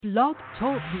Blog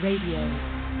Talk Radio.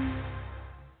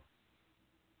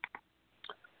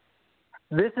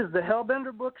 This is the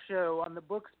Hellbender Book Show on the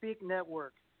BookSpeak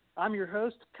Network. I'm your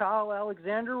host, Kyle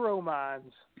Alexander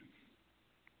Romines.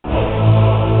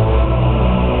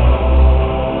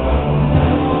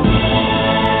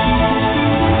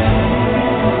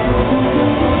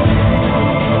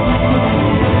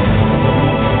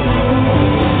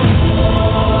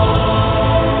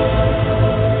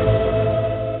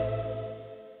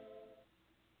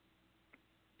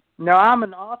 Now, I'm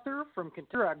an author from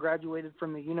Kentucky. I graduated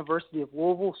from the University of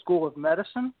Louisville School of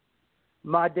Medicine.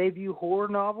 My debut horror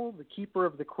novel, The Keeper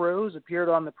of the Crows, appeared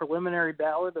on the preliminary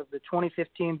ballot of the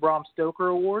 2015 Bram Stoker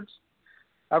Awards.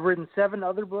 I've written 7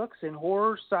 other books in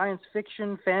horror, science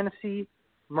fiction, fantasy,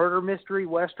 murder mystery,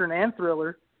 western, and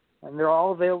thriller, and they're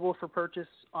all available for purchase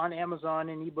on Amazon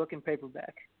in ebook and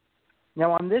paperback.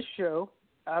 Now, on this show,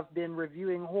 I've been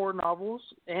reviewing horror novels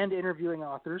and interviewing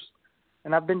authors,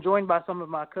 and I've been joined by some of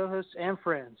my co-hosts and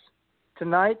friends.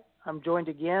 Tonight, I'm joined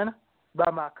again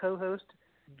by my co-host,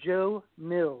 Joe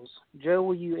Mills. Joe,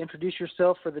 will you introduce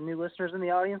yourself for the new listeners in the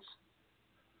audience?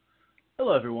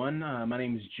 Hello, everyone. My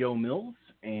name is Joe Mills,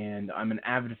 and I'm an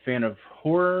avid fan of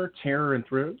horror, terror, and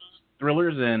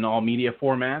thrillers in all media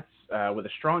formats, with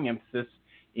a strong emphasis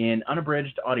in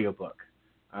unabridged audiobook.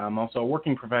 I'm also a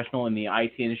working professional in the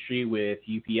IT industry with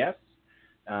UPS,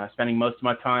 spending most of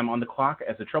my time on the clock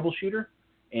as a troubleshooter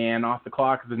and off the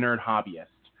clock as a nerd hobbyist.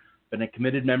 Been a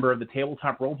committed member of the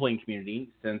tabletop role-playing community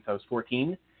since I was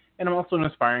 14, and I'm also an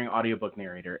aspiring audiobook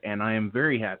narrator, and I am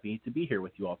very happy to be here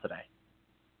with you all today.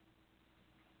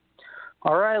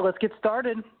 All right, let's get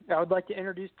started. I would like to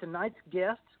introduce tonight's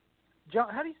guest.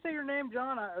 John, how do you say your name,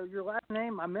 John? Your last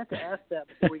name? I meant to ask that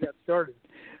before we got started.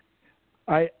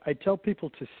 I tell people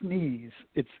to sneeze.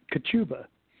 It's Kachuba.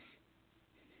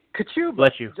 Kachuba.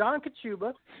 Bless you. John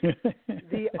Kachuba,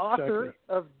 the author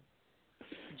of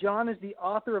John is the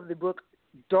author of the book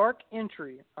Dark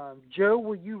Entry. Joe,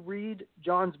 will you read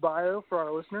John's bio for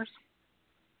our listeners?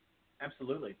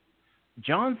 Absolutely.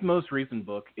 John's most recent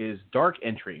book is Dark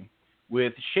Entry,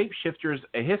 with Shapeshifters,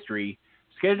 A History,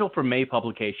 scheduled for May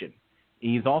publication.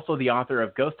 He's also the author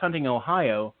of Ghost Hunting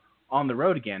Ohio, On the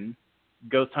Road Again,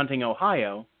 Ghost Hunting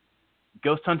Ohio,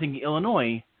 Ghost Hunting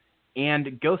Illinois,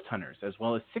 and Ghost Hunters, as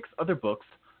well as 6 other books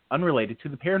unrelated to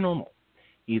the paranormal.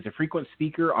 He's a frequent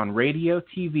speaker on radio,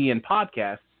 TV, and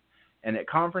podcasts, and at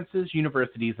conferences,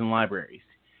 universities, and libraries.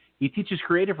 He teaches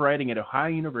creative writing at Ohio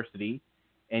University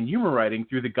and humor writing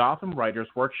through the Gotham Writers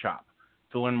Workshop.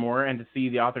 To learn more and to see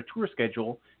the author tour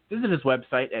schedule, visit his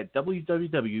website at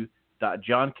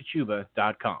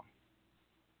www.johnkachuba.com.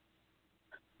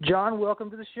 John, welcome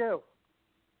to the show.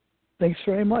 Thanks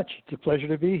very much. It's a pleasure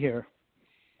to be here.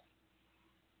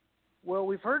 Well,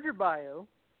 we've heard your bio.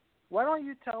 Why don't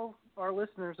you tell our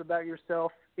listeners about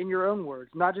yourself in your own words,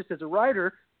 not just as a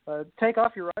writer? Take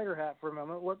off your writer hat for a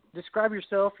moment. Describe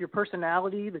yourself, your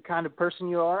personality, the kind of person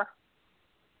you are.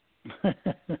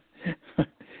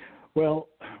 Well,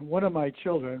 one of my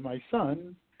children, my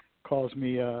son, calls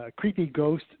me a creepy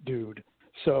ghost dude.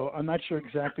 So I'm not sure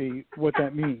exactly what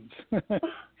that means,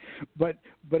 but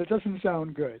it doesn't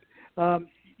sound good.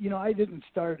 I didn't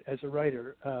start as a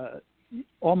writer.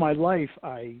 All my life,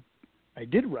 I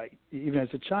did write, even as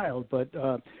a child, but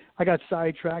I got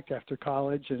sidetracked after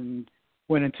college and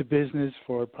went into business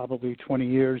for probably 20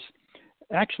 years.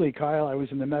 Actually, Kyle, I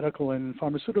was in the medical and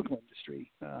pharmaceutical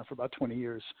industry for about 20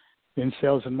 years in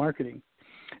sales and marketing.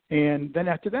 And then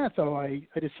after that, though, I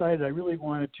decided I really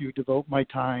wanted to devote my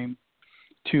time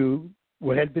to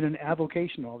what had been an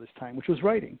avocation all this time, which was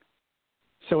writing.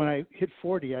 So when I hit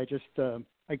 40, I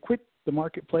quit the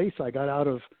marketplace. I got out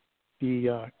of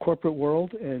the corporate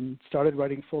world and started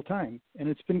writing full time. And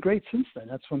it's been great since then.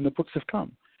 That's when the books have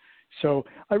come. So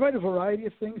I write a variety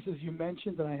of things, as you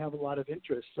mentioned, and I have a lot of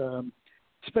interests,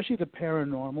 especially the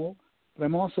paranormal. But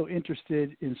I'm also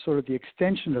interested in sort of the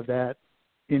extension of that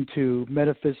into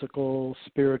metaphysical,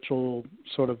 spiritual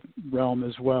sort of realm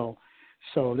as well.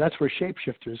 So that's where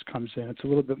Shapeshifters comes in. It's a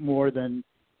little bit more than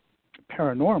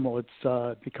paranormal. It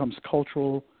becomes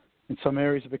cultural. In some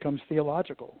areas, it becomes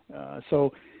theological.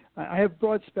 So I have a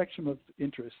broad spectrum of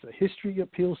interests. History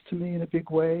appeals to me in a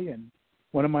big way, and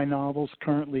one of my novels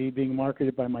currently being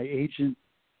marketed by my agent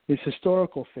is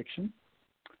historical fiction.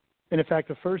 And in fact,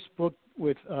 the first book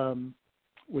with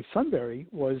Sunbury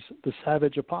was The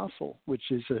Savage Apostle,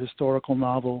 which is a historical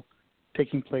novel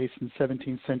taking place in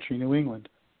 17th century New England.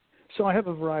 So I have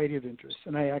a variety of interests,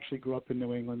 and I actually grew up in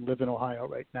New England, live in Ohio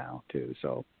right now too.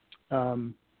 So I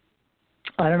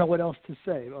don't know what else to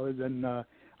say other than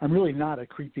I'm really not a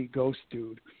creepy ghost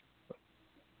dude.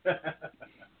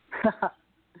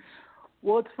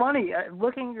 Well, it's funny.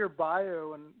 Looking at your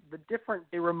bio and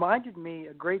it reminded me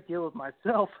a great deal of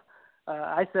myself.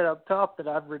 I said up top that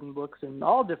I've written books in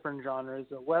all different genres: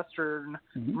 Western,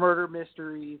 murder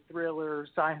mystery, thriller,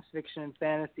 science fiction, and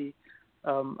fantasy.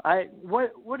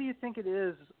 What do you think it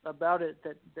is about it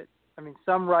that I mean,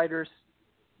 some writers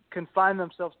confine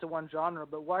themselves to one genre,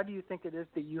 but why do you think it is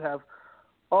that you have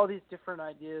all these different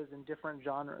ideas in different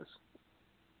genres?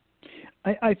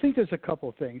 I think there's a couple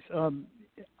of things.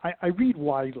 I read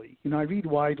widely. I read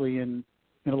widely in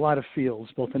a lot of fields,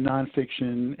 both in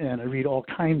nonfiction and I read all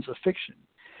kinds of fiction.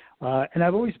 And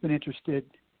I've always been interested.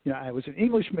 I was an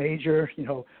English major.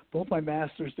 Both my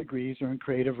master's degrees are in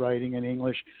creative writing and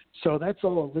English. So that's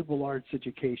all a liberal arts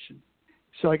education.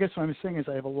 So I guess what I'm saying is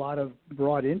I have a lot of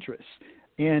broad interests.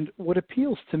 And what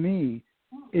appeals to me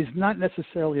is not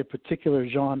necessarily a particular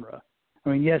genre. I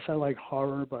mean, yes, I like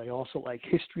horror, but I also like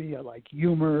history. I like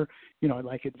humor. I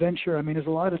like adventure. I mean, there's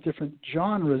a lot of different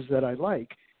genres that I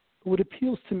like. What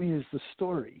appeals to me is the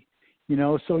story.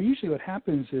 So usually what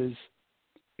happens is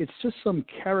it's just some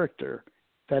character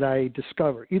that I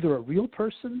discover, either a real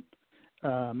person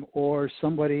or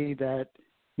somebody that,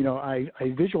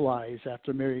 I visualize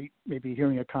after maybe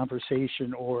hearing a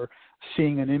conversation or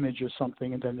seeing an image or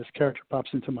something, and then this character pops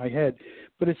into my head.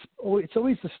 But it's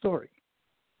always the story.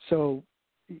 So,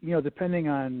 depending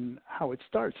on how it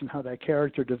starts and how that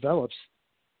character develops,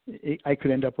 I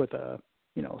could end up with a,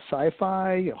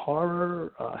 sci-fi,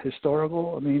 horror,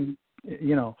 historical. I mean,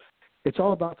 it's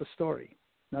all about the story,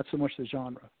 not so much the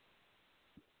genre.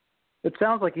 It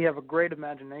sounds like you have a great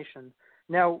imagination.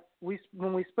 Now,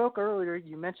 when we spoke earlier,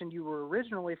 you mentioned you were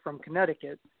originally from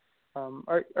Connecticut.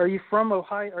 Are you from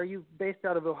Ohio? Are you based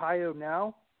out of Ohio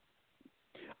now?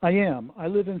 I am. I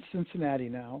live in Cincinnati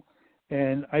now,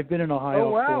 and I've been in Ohio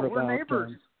for about. We're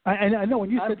neighbors. I know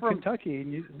when you said from Kentucky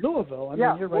and Louisville. I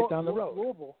mean, you're right down the road.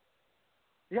 Louisville.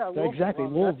 Yeah, Louisville. Exactly,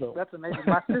 Louisville. That's amazing.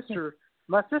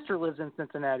 My sister lives in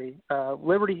Cincinnati,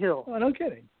 Liberty Hill. Oh, no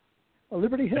kidding.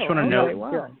 Liberty Hill. I just want to note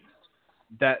wow.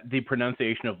 that the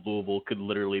pronunciation of Louisville could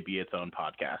literally be its own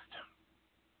podcast.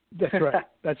 That's right.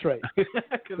 That's right.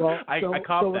 Well, I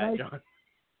caught that, John.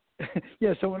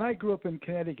 Yeah, so when I grew up in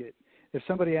Connecticut, if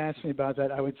somebody asked me about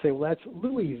that, I would say, well, that's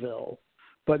Louisville.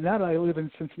 But now that I live in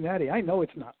Cincinnati, I know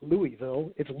it's not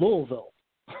Louisville, it's Louisville.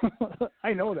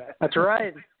 I know that. That's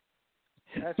right.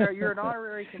 That's right. You're an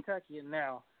honorary Kentuckian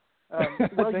now.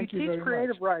 Well, you teach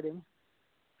creative writing.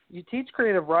 You teach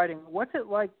creative writing. What's it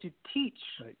like to teach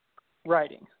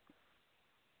writing?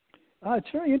 It's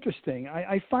very interesting.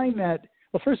 I find that,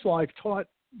 well, first of all, I've taught,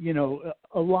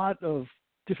 a lot of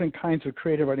different kinds of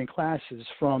creative writing classes,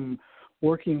 from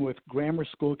working with grammar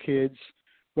school kids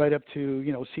right up to,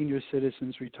 senior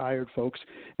citizens, retired folks.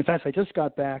 In fact, I just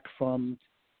got back from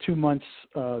 2 months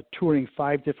touring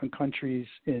 5 different countries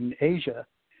in Asia.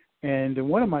 And in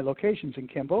one of my locations in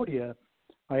Cambodia,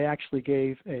 I actually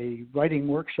gave a writing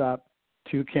workshop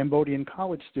to Cambodian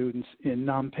college students in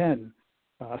Phnom Penh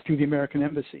through the American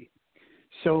Embassy.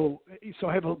 So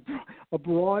I have a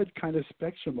broad kind of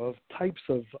spectrum of types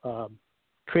of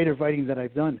creative writing that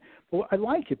I've done. But I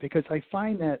like it because I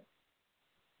find that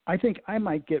I think I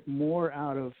might get more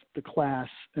out of the class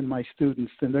and my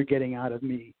students than they're getting out of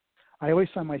me. I always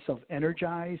find myself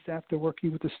energized after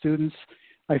working with the students.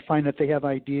 I find that they have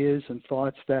ideas and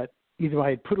thoughts that either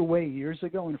I had put away years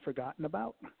ago and forgotten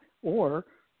about, or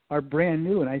are brand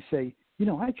new, and I say,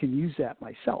 I can use that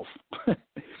myself.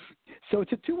 So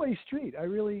it's a two-way street. I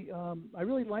really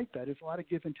like that. There's a lot of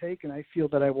give and take, and I feel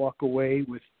that I walk away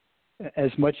with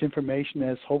as much information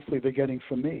as hopefully they're getting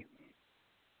from me.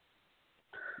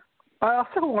 I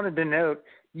also wanted to note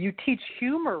you teach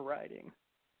humor writing.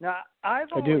 Now, I've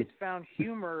always found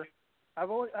humor.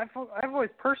 I've always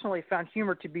personally found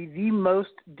humor to be the most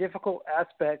difficult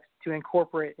aspect to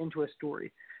incorporate into a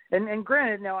story. And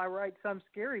granted, now I write some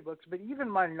scary books, but even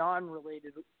my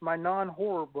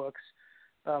non-horror books,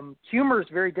 humor is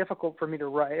very difficult for me to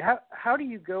write. How do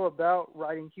you go about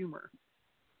writing humor?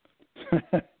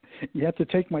 You have to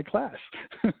take my class,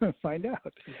 find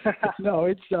out. No,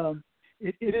 it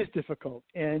is difficult,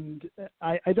 and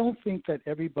I don't think that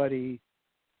everybody.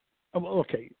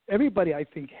 Okay, everybody I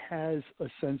think has a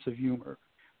sense of humor,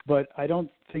 but I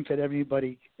don't think that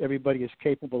everybody is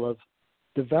capable of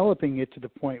developing it to the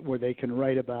point where they can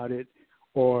write about it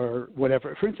or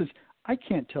whatever. For instance, I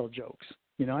can't tell jokes.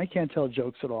 I can't tell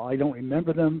jokes at all. I don't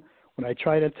remember them. When I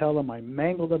try to tell them, I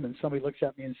mangle them, and somebody looks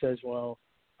at me and says, well,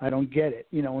 I don't get it.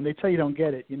 When they tell you don't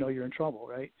get it, you're in trouble,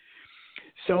 right?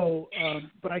 So,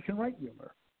 but I can write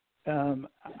humor.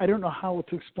 I don't know how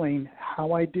to explain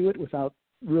how I do it without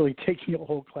really taking a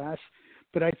whole class,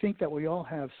 but I think that we all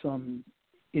have some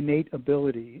innate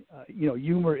ability.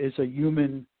 Humor is a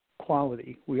human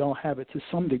quality. We all have it to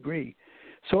some degree.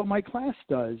 So what my class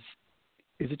does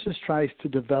is it just tries to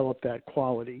develop that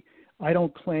quality. I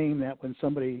don't claim that when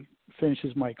somebody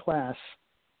finishes my class,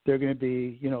 they're going to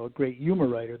be, a great humor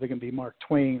writer. They're going to be Mark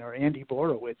Twain or Andy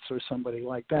Borowitz or somebody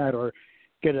like that, or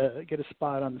get a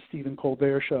spot on the Stephen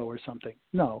Colbert show or something.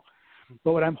 No.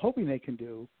 But what I'm hoping they can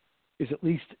do is at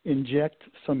least inject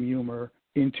some humor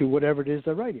into whatever it is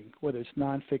they're writing, whether it's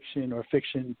nonfiction or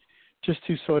fiction, just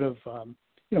to sort of,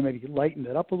 maybe lighten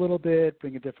it up a little bit,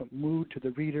 bring a different mood to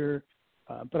the reader.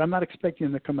 But I'm not expecting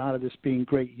them to come out of this being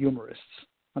great humorists.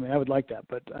 I mean, I would like that,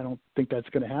 but I don't think that's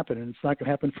going to happen, and it's not going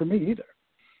to happen for me either.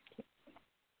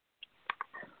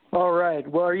 All right.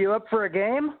 Well, are you up for a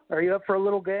game? Are you up for a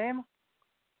little game?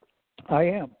 I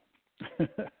am.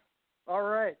 All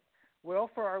right. Well,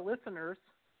 for our listeners,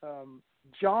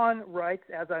 John writes,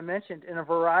 as I mentioned, in a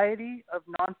variety of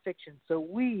nonfiction. So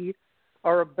we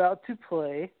are about to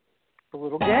play a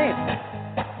little game.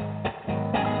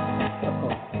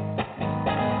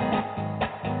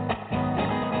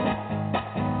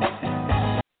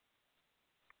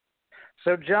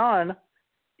 So, John,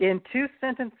 in 2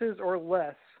 sentences or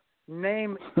less,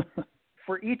 name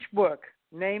for each book,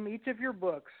 name each of your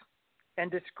books and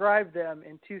describe them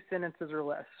in 2 sentences or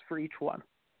less for each one.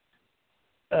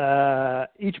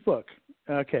 Each book.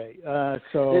 Okay.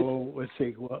 So let's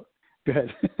see. Well, go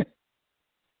ahead.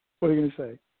 What are you going to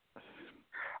say?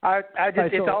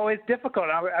 It's always difficult.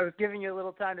 I was giving you a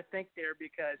little time to think there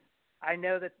because I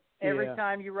know that every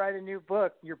time you write a new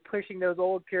book, you're pushing those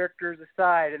old characters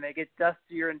aside and they get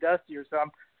dustier and dustier. So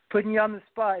I'm putting you on the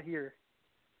spot here.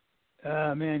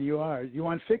 Man, you are. You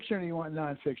want fiction or you want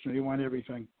nonfiction or you want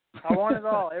everything? I want it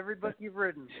all. Every book you've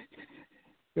written.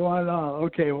 You want it all.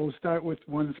 Okay, well, we'll start with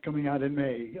one that's coming out in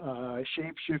May.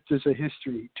 Shapeshifters: A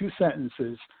History. 2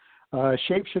 sentences.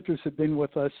 Shapeshifters have been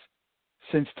with us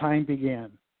since time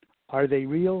began. Are they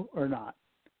real or not?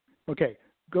 Okay,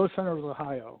 Ghost Hunter,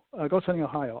 Ohio. Ghost Hunting,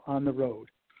 Ohio, on the road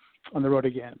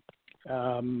again.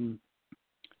 The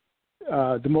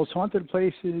most haunted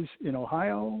places in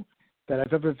Ohio that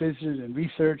I've ever visited and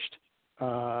researched.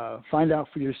 Find out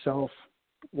for yourself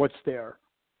what's there.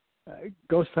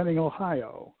 Ghost Hunting,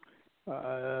 Ohio.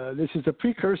 This is a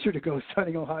precursor to Ghost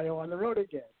Hunting, Ohio, on the road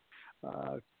again.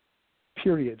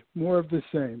 Period. More of the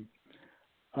same.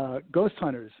 Ghost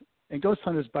Hunters. And Ghost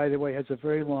Hunters, by the way, has a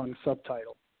very long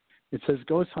subtitle. It says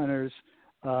Ghost Hunters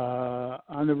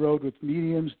on the road with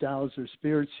mediums, dowsers,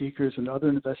 spirit seekers, and other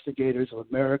investigators of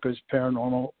America's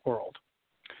paranormal world.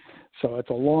 So it's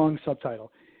a long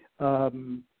subtitle.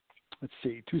 Let's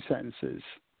see, 2 sentences.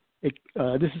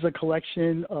 This is a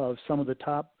collection of some of the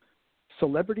top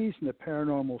celebrities in the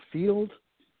paranormal field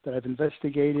that I've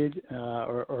investigated,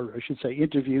 or I should say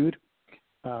interviewed.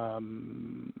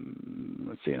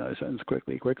 Let's see another sentence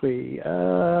quickly.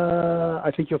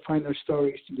 I think you'll find their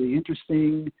stories to be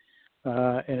interesting,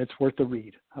 and it's worth a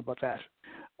read. How about that?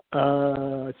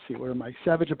 Let's see, where am I?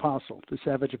 Savage Apostle, The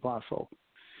Savage Apostle.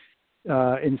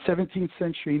 In 17th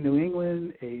century New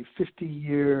England, a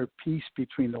 50-year peace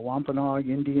between the Wampanoag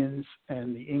Indians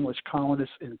and the English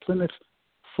colonists in Plymouth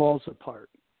falls apart.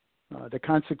 The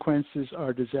consequences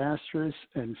are disastrous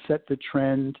and set the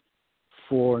trend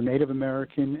for Native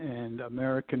American and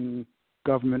American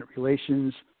government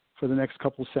relations for the next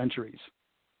couple centuries.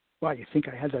 Wow, you think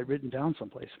I had that written down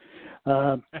someplace?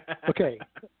 Okay,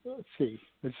 let's see.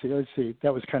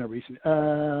 That was kind of recent.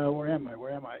 Where am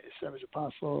I? Savage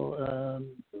Apostle.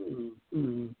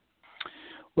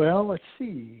 Well, let's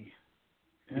see.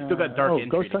 You still got Dark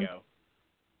Entry to go.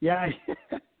 Yeah.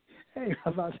 Hey,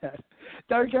 how about that?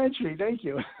 Dark Entry. Thank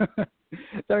you.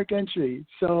 Dark Entry.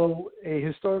 So a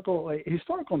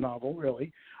historical novel,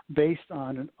 really, based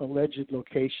on an alleged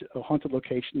location, a haunted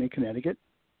location in Connecticut.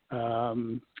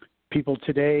 People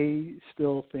today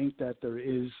still think that there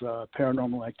is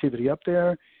paranormal activity up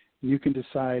there. You can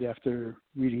decide after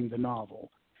reading the novel.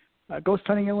 Ghost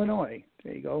Hunting, Illinois.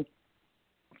 There you go.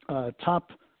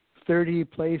 Top 30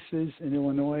 places in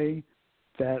Illinois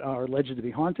that are alleged to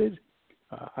be haunted.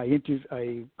 I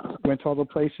went to all the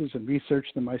places and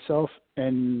researched them myself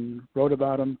and wrote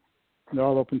about them. They're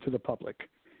all open to the public.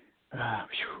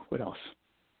 What else?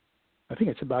 I think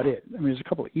that's about it. I mean, there's a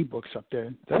couple of ebooks up there.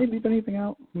 Did I leave anything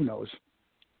out? Who knows?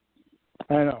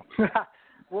 I don't know.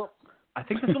 Well, I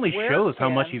think this only shows how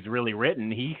much he's really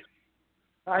written.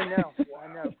 I know.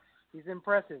 He's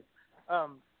impressive.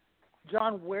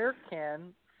 John, where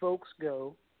can folks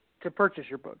go to purchase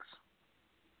your books?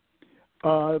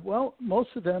 Well, most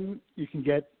of them you can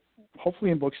get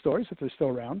hopefully in bookstores if they're still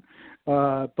around,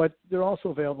 but they're also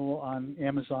available on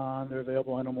Amazon. They're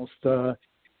available on almost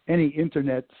any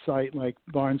internet site like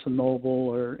Barnes & Noble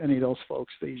or any of those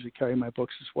folks. They usually carry my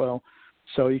books as well.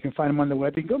 So you can find them on the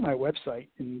web. You can go to my website,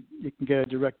 and you can get a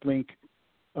direct link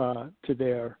to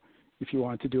there if you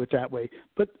want to do it that way.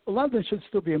 But a lot of them should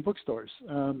still be in bookstores.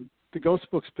 The ghost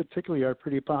books particularly are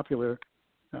pretty popular,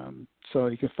 so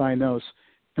you can find those.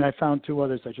 And I found two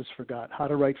others I just forgot, How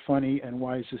to Write Funny and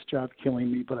Why Is This Job Killing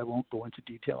Me, but I won't go into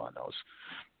detail on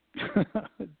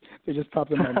those. They just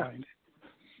popped in my mind.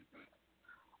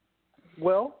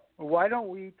 Well, why don't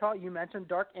we talk? You mentioned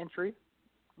Dark Entry.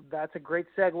 That's a great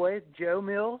segue. Joe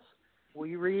Mills, will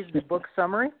you read the book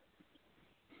summary?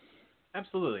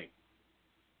 Absolutely.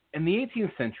 In the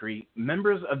 18th century,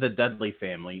 members of the Dudley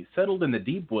family settled in the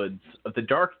deep woods of the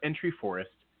Dark Entry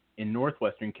Forest in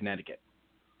northwestern Connecticut.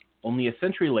 Only a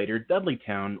century later,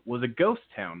 Dudleytown was a ghost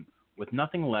town with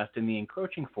nothing left in the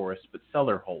encroaching forest but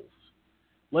cellar holes.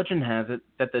 Legend has it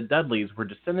that the Dudleys were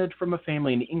descended from a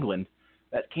family in England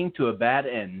that came to a bad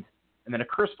end, and that a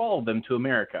curse followed them to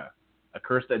America, a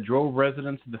curse that drove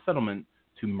residents of the settlement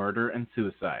to murder and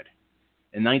suicide.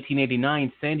 In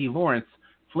 1989, Sandy Lawrence,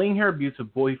 fleeing her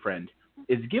abusive boyfriend,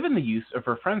 is given the use of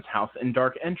her friend's house in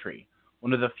Dark Entry,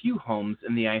 one of the few homes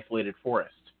in the isolated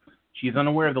forest. She is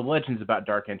unaware of the legends about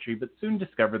Dark Entry, but soon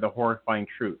discovers the horrifying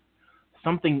truth.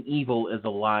 Something evil is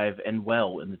alive and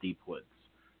well in the deep woods,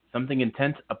 something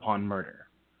intent upon murder.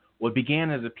 What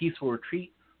began as a peaceful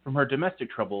retreat from her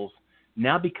domestic troubles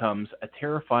now becomes a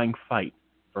terrifying fight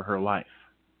for her life.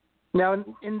 Now,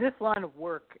 in this line of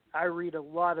work, I read a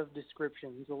lot of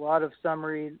descriptions, a lot of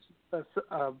summaries,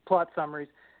 plot summaries.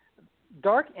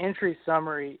 Dark Entry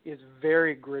summary is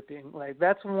very gripping. Like,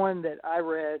 that's one that I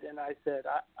read and I said,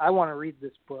 I want to read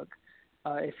this book.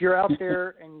 If you're out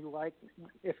there and you like,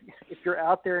 if you're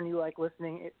out there and you like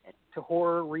listening to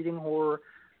horror, reading horror,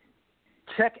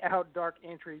 check out Dark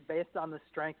Entry based on the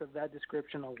strength of that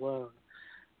description alone.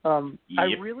 Yep. I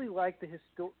really like the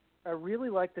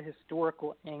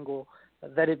historical angle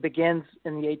that it begins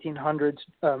in the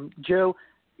 1800s. Joe,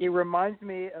 it reminds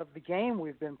me of the game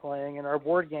we've been playing in our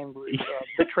board game group,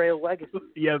 Betrayal Legacy.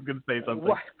 Yeah, I was going to say something.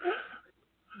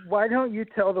 Why don't you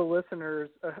tell the listeners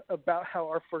about how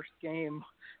our first game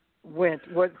went,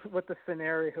 what the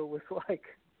scenario was like?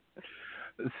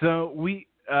 So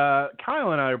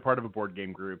Kyle and I are part of a board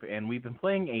game group, and we've been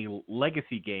playing a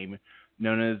legacy game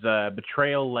known as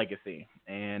Betrayal Legacy.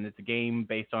 And it's a game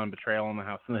based on betrayal on the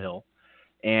House on the Hill.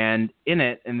 And in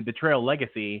the Betrayal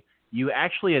Legacy, you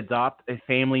actually adopt a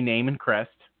family name and crest.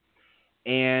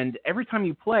 And every time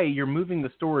you play, you're moving the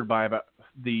story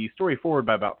forward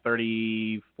by about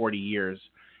 30, 40 years.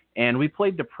 And we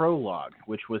played the prologue,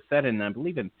 which was set in, I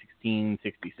believe, in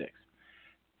 1666.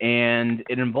 And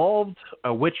it involved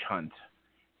a witch hunt.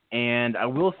 And I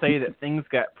will say that things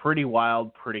got pretty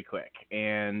wild pretty quick.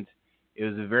 And it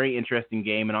was a very interesting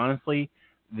game. And honestly,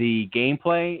 the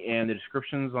gameplay and the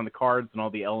descriptions on the cards and all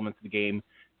the elements of the game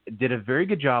did a very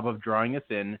good job of drawing us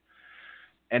in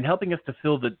and helping us to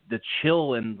feel the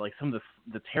chill and like some of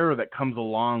the terror that comes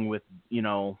along with, you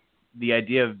know, the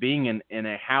idea of being in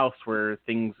a house where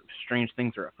strange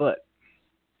things are afoot.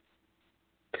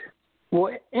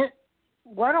 Well,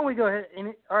 why don't we go ahead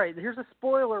and all right, here's a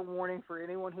spoiler warning for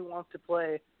anyone who wants to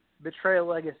play Betrayal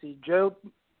Legacy. Joe,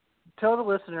 tell the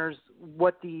listeners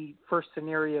what the first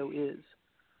scenario is.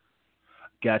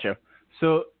 Gotcha.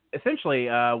 So essentially,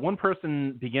 one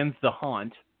person begins the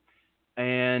haunt,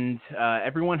 and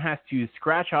everyone has to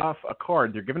scratch off a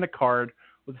card. They're given a card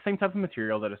with the same type of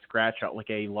material that a scratch off, like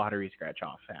a lottery scratch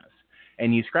off has,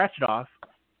 and you scratch it off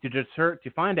to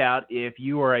find out if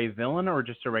you are a villain or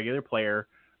just a regular player,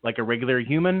 like a regular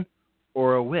human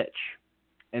or a witch.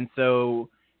 And so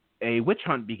a witch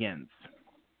hunt begins.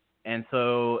 And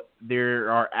so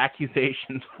there are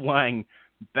accusations flying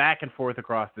back and forth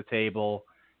across the table.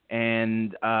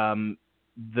 And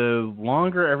the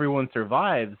longer everyone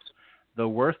survives, the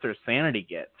worse their sanity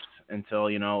gets until,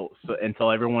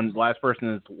 the last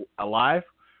person is alive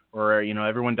or,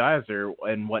 everyone dies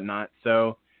and whatnot.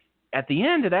 So at the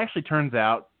end, it actually turns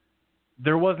out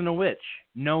there wasn't a witch.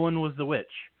 No one was the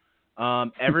witch.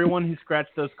 Everyone who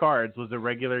scratched those cards was a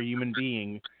regular human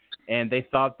being, and they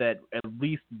thought that at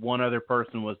least one other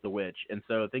person was the witch. And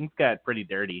so things got pretty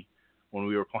dirty when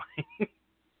we were playing.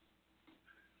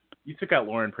 You took out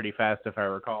Lauren pretty fast, if I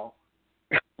recall.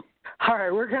 All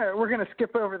right, we're gonna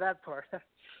skip over that part.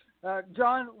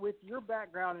 John, with your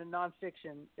background in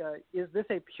nonfiction, is this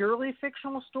a purely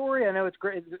fictional story? I know it's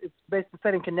great. It's based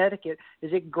set in Connecticut.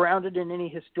 Is it grounded in any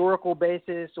historical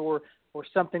basis or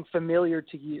something familiar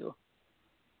to you?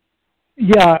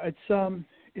 Yeah,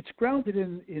 it's grounded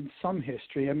in some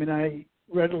history. I mean,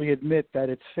 readily admit that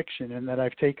it's fiction and that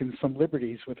I've taken some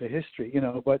liberties with the history,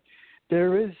 but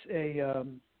there is a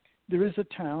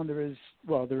town, there is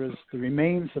the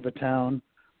remains of a town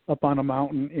up on a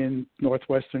mountain in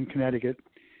northwestern Connecticut,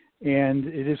 and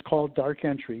it is called Dark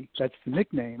Entry. That's the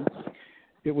nickname.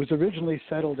 It was originally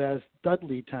settled as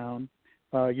Dudley Town.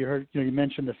 You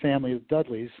mentioned the family of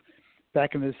Dudleys.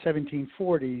 Back in the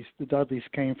 1740s, the Dudleys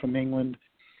came from England,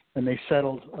 and they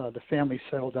settled. The family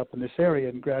settled up in this area,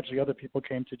 and gradually other people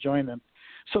came to join them.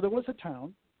 So there was a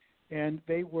town, and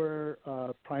they were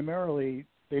primarily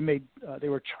they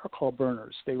were charcoal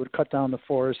burners. They would cut down the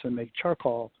forest and make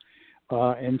charcoal,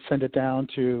 and send it down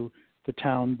to the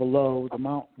town below the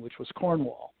mountain, which was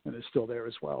Cornwall, and is still there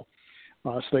as well.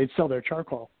 So they'd sell their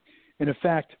charcoal, and in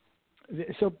fact,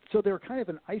 so they were kind of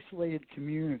an isolated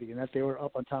community in that they were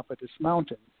up on top of this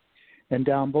mountain, and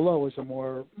down below was a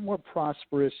more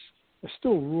prosperous,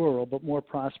 still rural, but more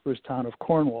prosperous town of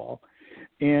Cornwall.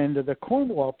 And the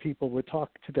Cornwall people would talk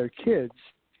to their kids,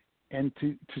 and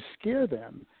to scare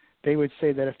them, they would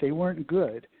say that if they weren't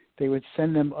good, they would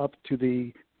send them up to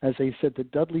the, as they said, the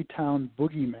Dudley Town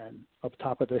boogeymen up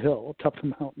top of the hill, up top of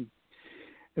the mountain.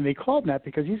 And they called them that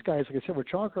because these guys, like I said, were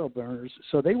charcoal burners.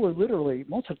 So they were literally,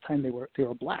 most of the time they were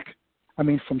black. I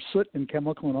mean, from soot and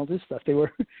chemical and all this stuff, they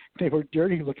were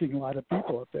dirty looking, a lot of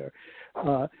people up there.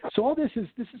 So all this is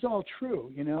all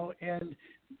true, and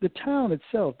the town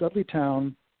itself, Dudley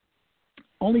Town,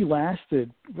 only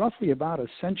lasted roughly about a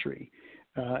century,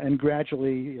 and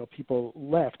gradually, people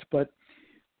left. But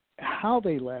how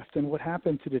they left and what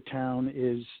happened to the town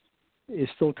is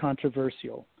still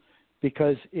controversial,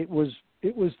 because it was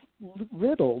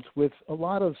riddled with a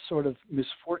lot of sort of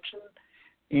misfortune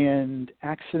and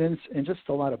accidents and just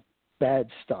a lot of bad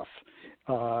stuff.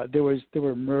 There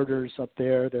were murders up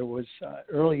there. There was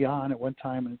early on at one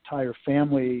time an entire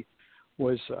family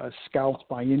was scalped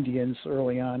by Indians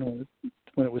early on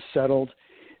when it was settled.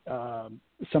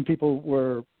 Some people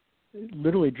were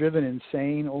literally driven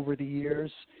insane over the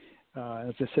years.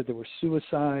 As I said, there were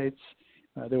suicides.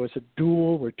 There was a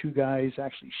duel where two guys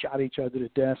actually shot each other to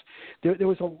death. There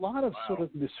was a lot of sort of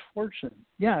misfortune.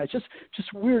 Yeah, it's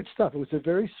just weird stuff. It was a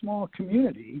very small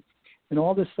community, and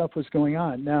all this stuff was going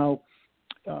on. Now,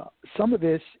 some of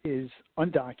this is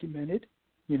undocumented,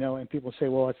 and people say,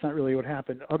 well, it's not really what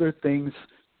happened. Other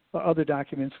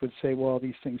documents would say, well,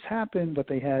 these things happened, but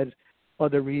they had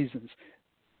other reasons.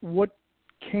 What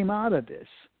came out of this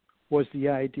was the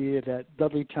idea that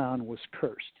Dudley Town was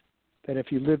cursed, that if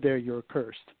you live there, you're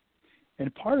cursed.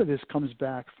 And part of this comes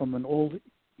back from an old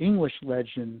English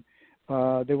legend.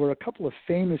 There were a couple of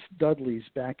famous Dudleys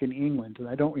back in England, and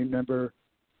I don't remember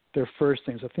their first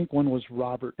names. I think one was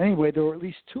Robert. Anyway, there were at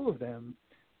least two of them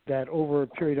that over a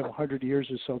period of 100 years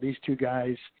or so, these two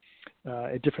guys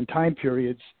at different time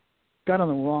periods got on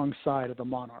the wrong side of the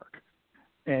monarch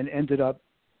and ended up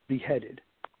beheaded.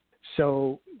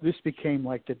 So this became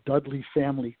like the Dudley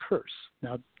family curse.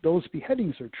 Now, those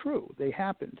beheadings are true. They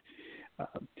happened.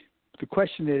 The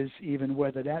question is even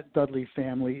whether that Dudley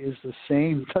family is the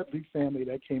same Dudley family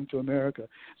that came to America.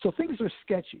 So things are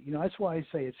sketchy. That's why I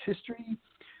say it's history,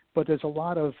 but there's a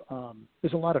lot of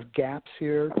gaps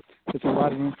here. There's a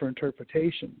lot of room for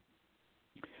interpretation.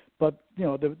 But,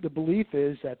 the belief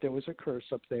is that there was a curse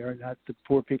up there, and that the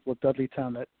poor people of Dudley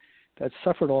Town that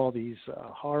suffered all these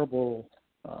horrible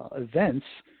events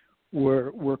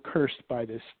were cursed by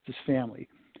this family.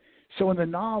 So in the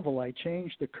novel, I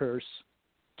changed the curse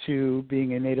to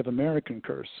being a Native American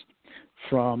curse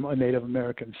from a Native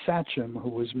American sachem who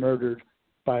was murdered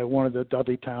by one of the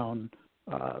Dudley Town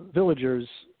villagers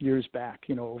years back,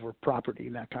 over property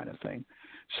and that kind of thing.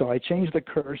 So I changed the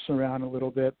curse around a little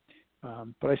bit,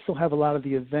 but I still have a lot of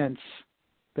the events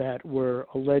that were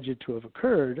alleged to have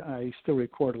occurred. I still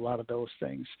record a lot of those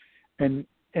things. And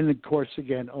of course,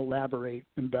 again, elaborate,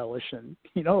 embellish, and,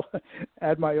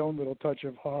 add my own little touch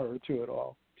of horror to it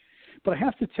all. But I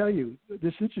have to tell you,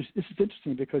 this is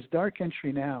interesting because Dark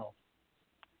Entry now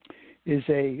is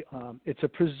it's a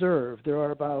preserve. There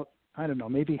are about,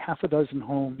 maybe half a dozen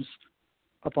homes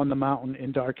up on the mountain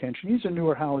in Dark Entry. These are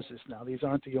newer houses now. These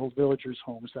aren't the old villagers'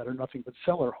 homes that are nothing but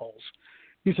cellar holes.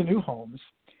 These are new homes,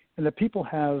 and the people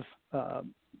have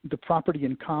the property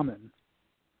in common.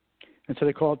 And so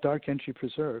they call it Dark Entry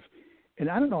Preserve. And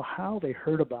I don't know how they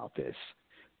heard about this,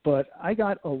 but I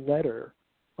got a letter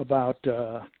about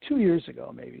 2 years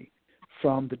ago maybe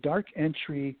from the Dark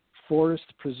Entry Forest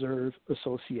Preserve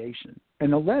Association.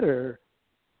 And the letter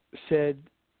said,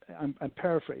 I'm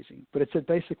paraphrasing, but it said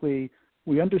basically,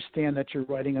 we understand that you're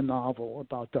writing a novel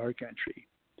about Dark Entry,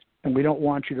 and we don't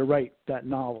want you to write that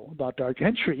novel about Dark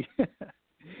Entry.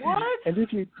 What? And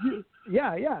if you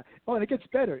yeah. Oh, and it gets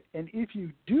better. And if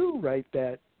you do write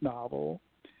that novel,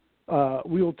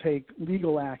 we will take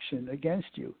legal action against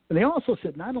you. And they also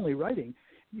said not only writing,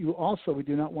 we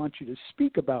do not want you to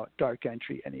speak about Dark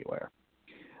Entry anywhere.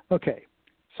 Okay,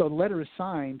 so the letter is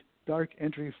signed Dark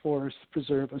Entry Forest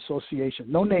Preserve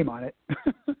Association. No name on it.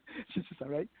 It's all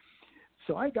right.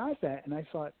 So I got that, and I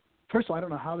thought, first of all, I don't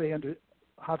know how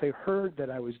they heard that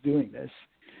I was doing this,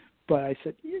 but I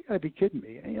said, you got to be kidding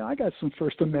me. And, I got some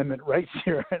First Amendment rights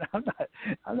here, and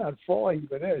I'm not falling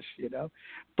for this,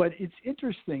 But it's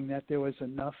interesting that there was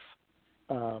enough,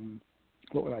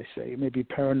 what would I say, maybe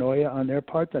paranoia on their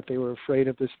part that they were afraid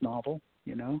of this novel,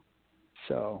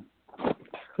 So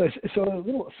a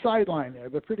little sideline there,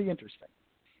 but pretty interesting.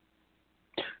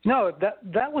 No,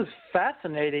 that was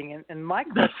fascinating, and my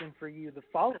question for you, the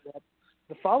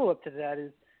follow up to that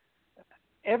is,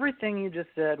 everything you just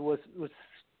said was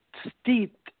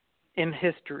steeped in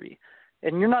history,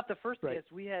 and you're not the first guest.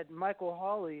 We had Michael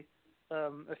Hawley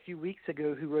a few weeks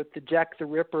ago who wrote the Jack the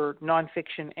Ripper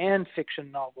nonfiction and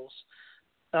fiction novels.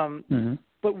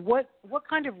 But what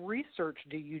kind of research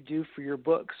do you do for your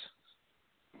books?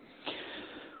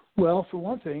 Well, for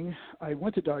one thing, I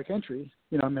went to Dark Entry.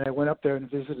 I went up there and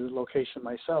visited the location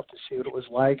myself to see what it was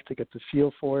like, to get the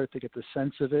feel for it, to get the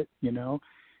sense of it, and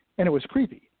it was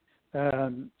creepy.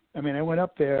 I went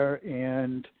up there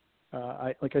and,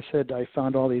 like I said, I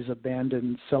found all these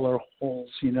abandoned cellar holes,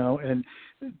 and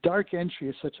Dark Entry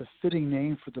is such a fitting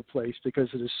name for the place because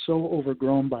it is so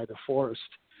overgrown by the forest.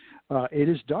 It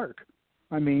is dark.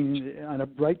 On a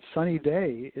bright sunny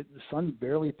day, the sun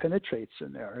barely penetrates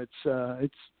in there.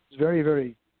 It's very,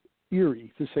 very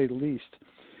eerie, to say the least.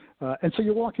 And so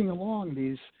you're walking along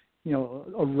these,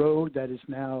 a road that is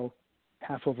now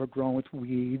half overgrown with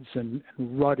weeds and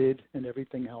rutted and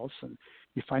everything else. And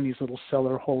you find these little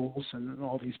cellar holes and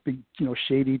all these big,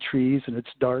 shady trees, and it's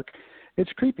dark.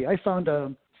 It's creepy. I found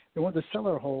in one of the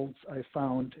cellar holes, I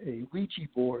found a Ouija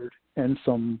board and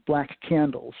some black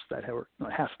candles that were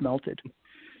half melted.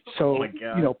 So, oh my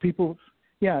God. People,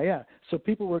 yeah. So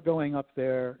people were going up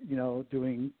there,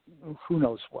 doing who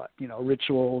knows what,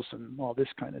 rituals and all this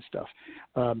kind of stuff.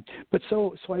 But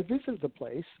so I visited the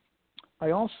place.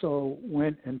 I also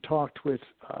went and talked with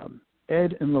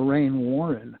Ed and Lorraine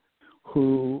Warren,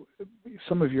 who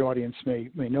some of your audience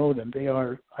may know them. They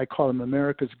are, I call them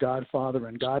America's godfather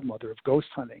and godmother of ghost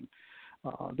hunting.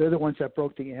 They're the ones that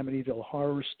broke the Amityville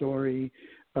Horror Story.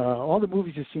 All the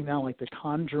movies you see now, like The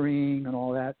Conjuring and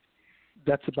all that,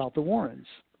 that's about the Warrens.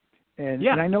 And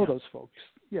I know those folks.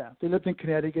 Yeah, they lived in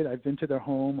Connecticut. I've been to their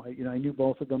home. I knew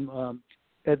both of them.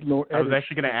 Ed I was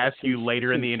actually going to ask you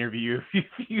later in the interview if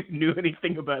you knew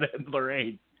anything about Ed and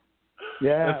Lorraine.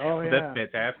 Yeah, that's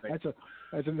fantastic.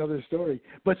 That's another story.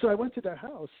 But so I went to their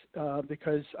house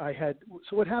because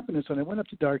so what happened is when I went up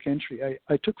to Dark Entry,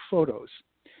 I took photos.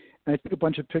 And I took a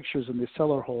bunch of pictures in the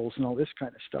cellar holes and all this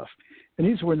kind of stuff. And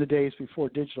these were in the days before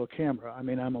digital camera.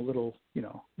 I'm a little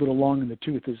long in the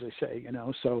tooth, as they say,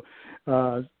 So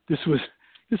this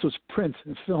was print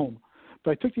and film.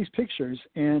 But I took these pictures,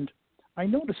 and I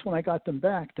noticed when I got them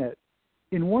back that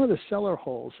in one of the cellar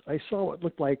holes, I saw what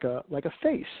looked like a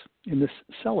face in this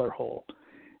cellar hole.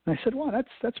 And I said, wow,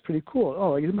 that's pretty cool.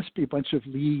 Oh, it must be a bunch of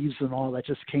leaves and all that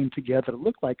just came together to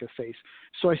look like a face.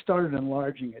 So I started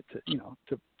enlarging it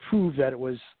to prove that it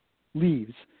was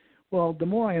leaves. Well, the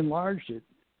more I enlarged it,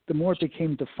 the more it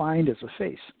became defined as a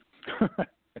face,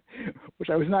 which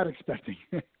I was not expecting.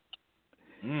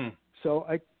 So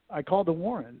I called the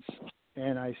Warrens,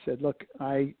 and I said, look,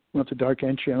 I went to Dark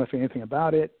Entry. I don't know anything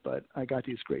about it, but I got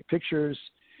these great pictures,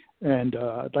 and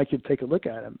I'd like you to take a look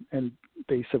at them. And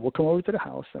they said, well, come over to the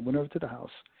house. I went over to the house,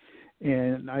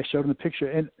 and I showed them the picture.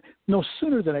 And no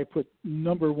sooner than I put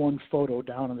number one photo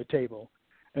down on the table,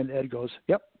 and Ed goes,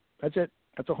 yep, that's it.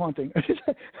 That's a haunting.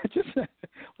 just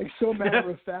like so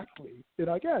matter-of-factly.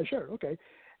 Like, yeah, sure, okay.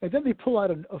 And then they pull out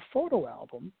a photo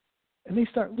album, and they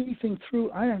start leafing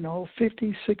through,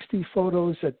 50, 60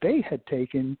 photos that they had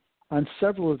taken on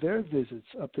several of their visits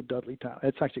up to Dudleytown.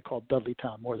 It's actually called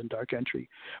Dudleytown more than Dark Entry,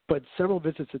 but several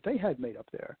visits that they had made up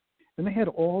there. And they had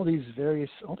all these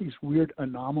weird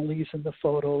anomalies in the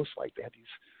photos, like they had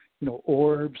these,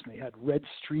 orbs, and they had red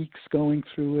streaks going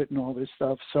through it and all this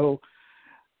stuff. So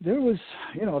there was,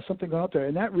 something out there.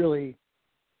 And that really,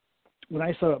 when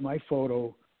I saw my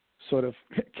photo sort of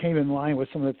came in line with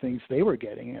some of the things they were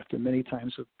getting after many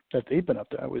times that they've been up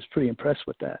there, I was pretty impressed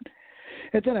with that.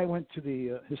 And then I went to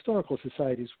the Historical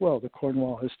Society as well, the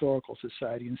Cornwall Historical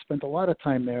Society, and spent a lot of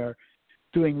time there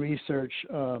doing research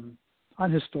on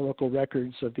historical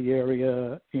records of the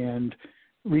area and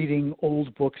reading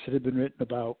old books that had been written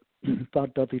about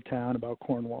about Dudleytown, about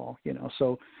Cornwall,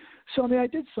 So I mean, I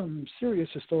did some serious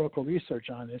historical research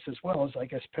on this as well as, I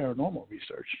guess, paranormal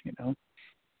research.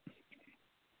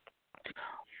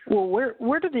 Well, where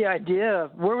was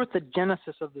the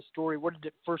genesis of the story? Where did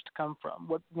it first come from?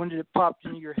 When did it pop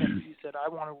into your head that you said, I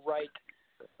want to write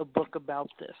a book about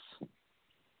this?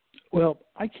 Well,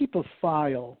 I keep a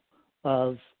file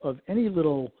of any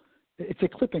little, it's a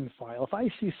clipping file. If I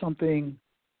see something,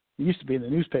 it used to be in the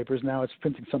newspapers, now it's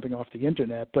printing something off the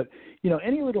internet, but,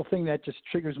 any little thing that just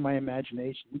triggers my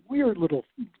imagination, weird little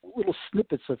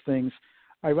snippets of things,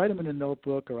 I write them in a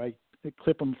notebook or I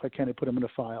clip them if I can and put them in a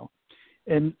file.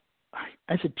 And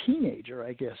as a teenager,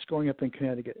 I guess, growing up in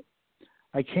Connecticut,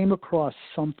 I came across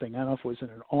something. I don't know if it was in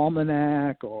an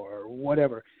almanac or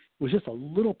whatever. It was just a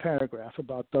little paragraph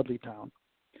about Dudleytown.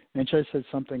 And it just said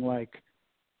something like,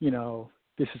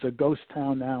 this is a ghost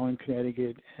town now in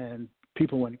Connecticut and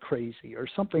people went crazy or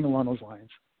something along those lines.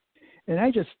 And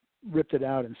I just ripped it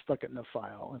out and stuck it in a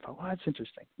file and thought, well, that's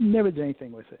interesting. Never did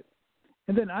anything with it.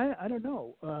 And then I don't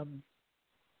know.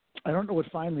 I don't know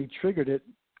what finally triggered it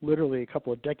literally a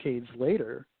couple of decades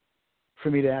later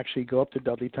for me to actually go up to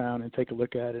Dudleytown and take a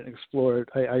look at it and explore it.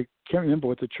 I can't remember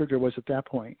what the trigger was at that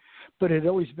point, but it had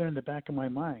always been in the back of my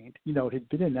mind. It had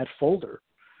been in that folder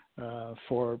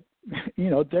for,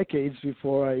 decades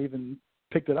before I even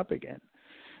picked it up again.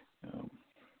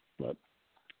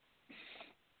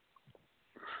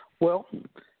 Well,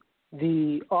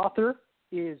 the author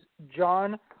is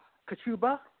John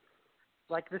Kachuba,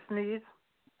 like the sneeze,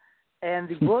 and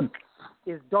the book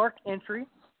is Dark Entry.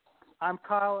 I'm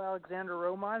Kyle Alexander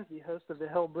Romans, the host of the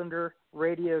Hellbender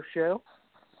radio show.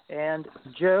 And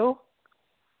Joe,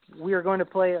 we are going to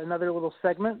play another little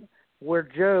segment where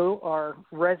Joe, our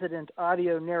resident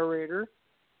audio narrator,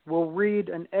 will read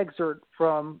an excerpt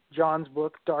from John's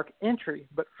book, Dark Entry.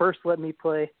 But first, let me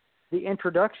play the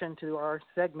introduction to our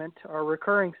segment, our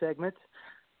recurring segment,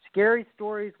 Scary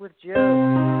Stories with Joe.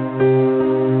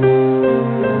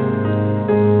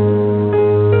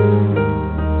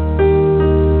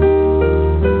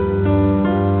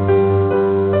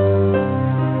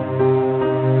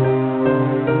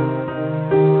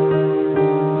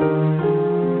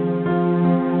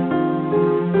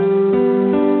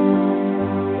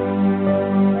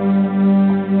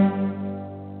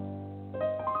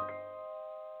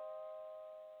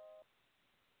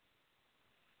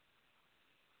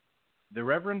 The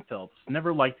Reverend Phelps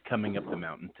never liked coming up the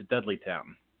mountain to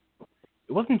Dudleytown.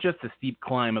 It wasn't just the steep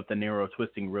climb up the narrow,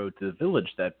 twisting road to the village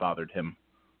that bothered him,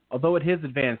 although at his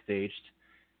advanced age,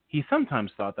 he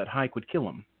sometimes thought that hike would kill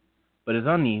him, but his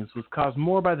unease was caused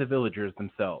more by the villagers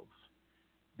themselves.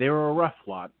 They were a rough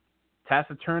lot,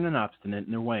 taciturn and obstinate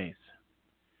in their ways.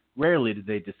 Rarely did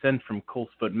they descend from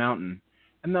Colesfoot Mountain,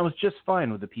 and that was just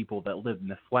fine with the people that lived in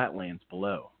the flatlands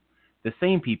below, the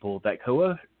same people that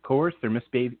coerced their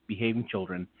misbehaving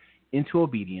children into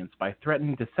obedience by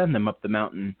threatening to send them up the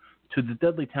mountain to the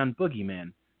Dudleytown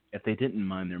boogeyman if they didn't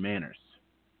mind their manners.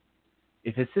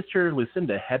 If his sister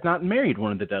Lucinda had not married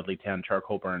one of the Dudleytown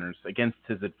charcoal burners, against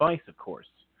his advice, of course,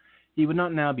 he would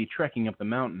not now be trekking up the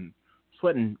mountain,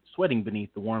 sweating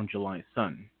beneath the warm July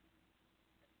sun.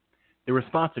 There were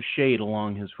spots of shade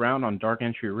along his route on Dark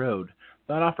Entry Road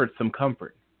that offered some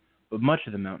comfort, but much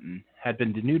of the mountain had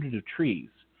been denuded of trees,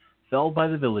 felled by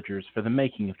the villagers for the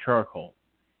making of charcoal.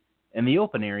 In the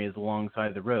open areas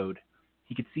alongside the road,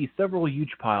 he could see several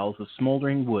huge piles of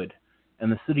smoldering wood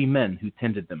and the sooty men who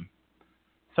tended them.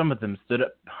 Some of them stood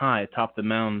up high atop the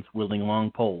mounds wielding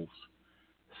long poles.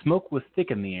 Smoke was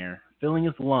thick in the air, filling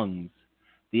his lungs,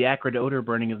 the acrid odor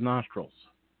burning his nostrils.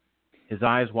 His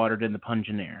eyes watered in the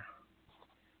pungent air.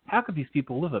 How could these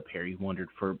people live up here, he wondered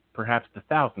for perhaps the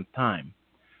thousandth time.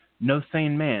 No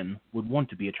sane man would want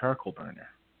to be a charcoal burner.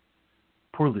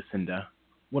 Poor Lucinda,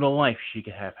 what a life she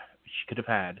could have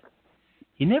had.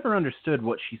 He never understood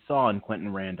what she saw in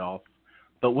Quentin Randolph,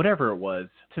 but whatever it was,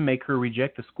 to make her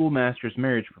reject the schoolmaster's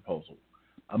marriage proposal,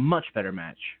 a much better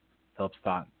match, Phelps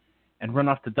thought, and run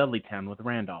off to Dudleytown with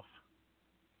Randolph.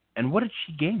 And what had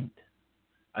she gained?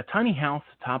 A tiny house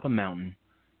atop a mountain,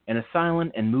 and a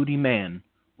silent and moody man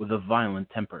with a violent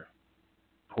temper.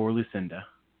 Poor Lucinda.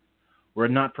 Were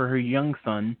it not for her young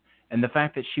son, and the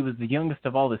fact that she was the youngest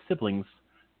of all the siblings,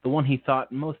 the one he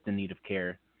thought most in need of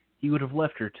care, he would have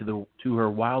left her to her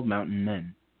wild mountain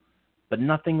men. But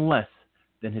nothing less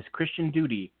than his Christian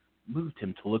duty moved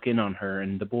him to look in on her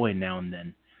and the boy now and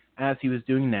then, as he was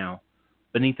doing now,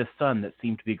 beneath a sun that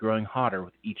seemed to be growing hotter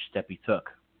with each step he took.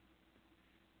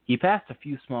 He passed a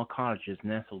few small cottages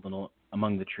nestled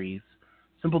among the trees,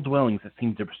 simple dwellings that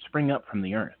seemed to spring up from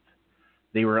the earth.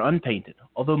 They were unpainted,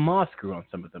 although moss grew on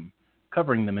some of them,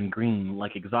 covering them in green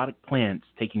like exotic plants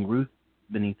taking root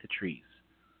beneath the trees.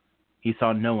 He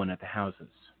saw no one at the houses.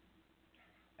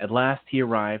 At last he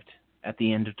arrived at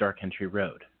the end of Dark Entry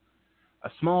Road.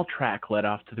 A small track led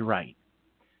off to the right.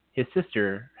 His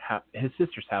sister's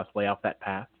house lay off that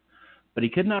path, but he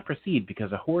could not proceed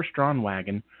because a horse-drawn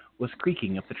wagon was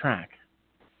creaking up the track.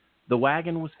 The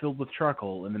wagon was filled with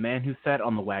charcoal, and the man who sat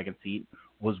on the wagon seat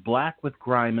was black with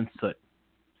grime and soot.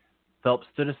 Phelps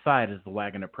stood aside as the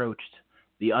wagon approached,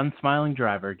 the unsmiling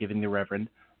driver giving the Reverend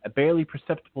a barely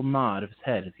perceptible nod of his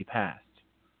head as he passed.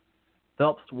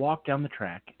 Phelps walked down the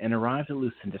track and arrived at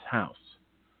Lucinda's house.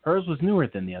 Hers was newer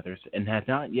than the others and had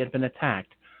not yet been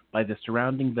attacked by the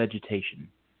surrounding vegetation,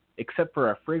 except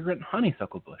for a fragrant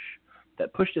honeysuckle bush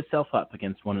that pushed itself up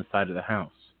against one side of the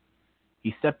house.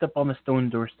 He stepped up on the stone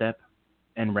doorstep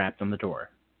and rapped on the door.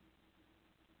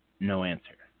 No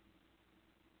answer.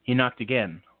 He knocked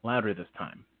again, louder this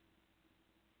time.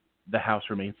 The house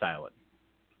remained silent.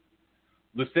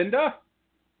 "Lucinda?"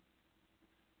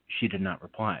 She did not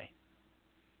reply.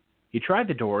 He tried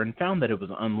the door and found that it was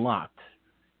unlocked.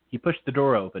 He pushed the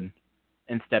door open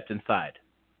and stepped inside.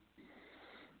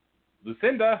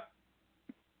 "Lucinda?"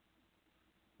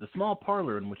 The small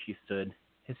parlor in which he stood,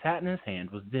 his hat in his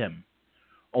hand, was dim.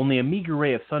 Only a meager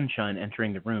ray of sunshine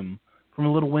entering the room from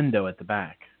a little window at the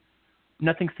back.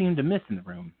 Nothing seemed amiss in the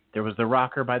room. There was the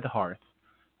rocker by the hearth,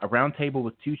 a round table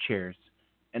with 2 chairs,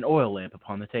 an oil lamp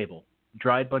upon the table,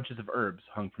 dried bunches of herbs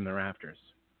hung from the rafters.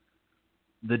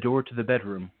 The door to the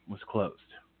bedroom was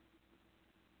closed.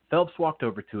 Phelps walked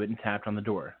over to it and tapped on the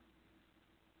door.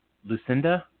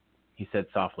 "Lucinda?" he said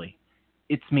softly.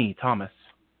 "It's me, Thomas."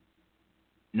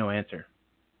 No answer.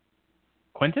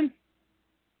 "Quentin?"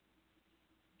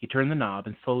 He turned the knob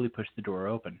and slowly pushed the door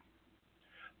open.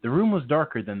 The room was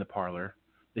darker than the parlor,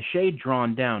 the shade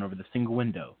drawn down over the single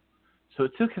window, so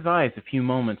it took his eyes a few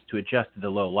moments to adjust to the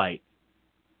low light.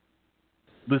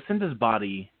 Lucinda's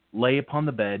body lay upon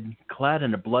the bed, clad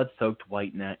in a blood-soaked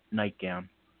white nightgown.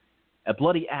 A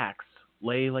bloody axe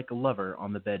lay like a lover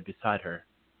on the bed beside her.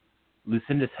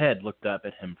 Lucinda's head looked up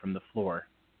at him from the floor.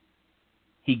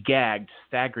 He gagged,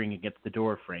 staggering against the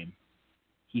door frame.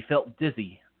 He felt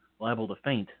dizzy, liable to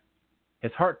faint.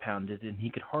 His heart pounded, and he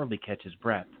could hardly catch his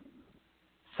breath.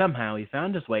 Somehow he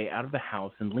found his way out of the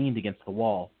house and leaned against the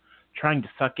wall, trying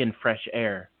to suck in fresh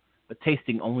air, but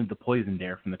tasting only the poisoned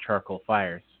air from the charcoal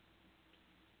fires.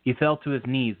 He fell to his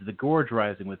knees, the gorge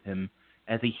rising with him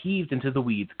as he heaved into the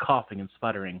weeds, coughing and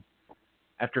sputtering.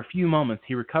 After a few moments,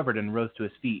 he recovered and rose to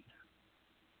his feet.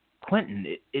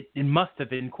 Quentin! It must have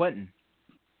been Quentin.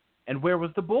 And where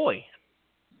was the boy?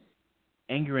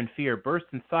 Anger and fear burst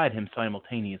inside him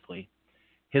simultaneously.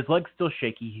 His legs still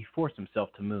shaky, he forced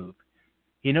himself to move.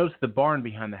 He noticed the barn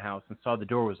behind the house and saw the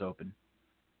door was open.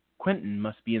 Quentin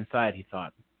must be inside, he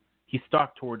thought. He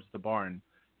stalked towards the barn,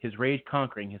 his rage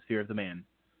conquering his fear of the man.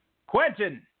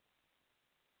 "Quentin!"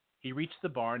 He reached the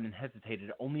barn and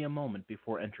hesitated only a moment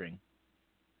before entering.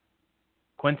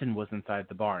 Quentin was inside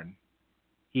the barn.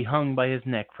 He hung by his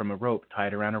neck from a rope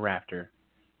tied around a rafter,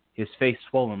 his face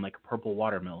swollen like a purple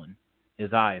watermelon.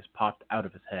 His eyes popped out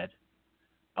of his head.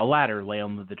 A ladder lay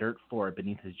on the dirt floor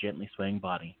beneath his gently swaying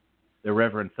body. The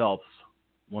Reverend Phelps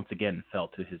once again fell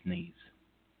to his knees.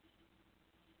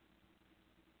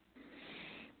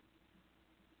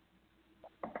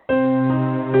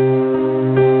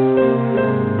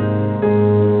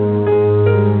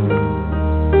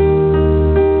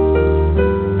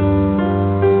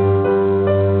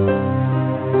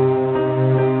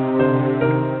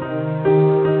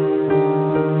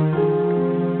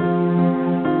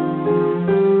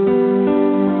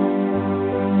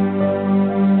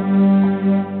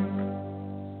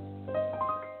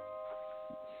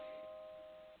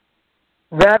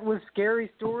 That was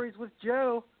Scary Stories with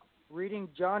Joe, reading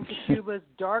John Kachuba's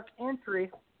Dark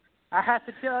Entry. I have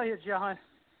to tell you, John,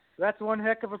 that's one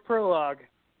heck of a prologue.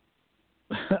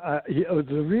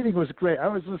 The reading was great. I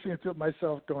was listening to it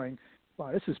myself going,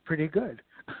 wow, this is pretty good.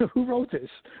 Who wrote this?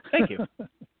 Thank you.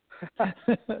 That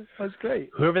was great.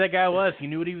 Whoever that guy was, he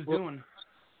knew what he was doing.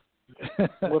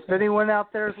 Well, if anyone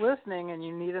out there is listening and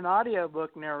you need an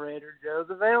audiobook narrator, Joe's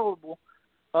available.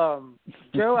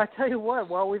 Joe, I tell you what,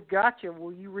 while we've got you,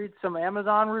 will you read some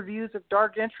Amazon reviews of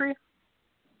Dark Entry?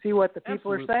 See what the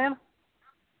people are saying?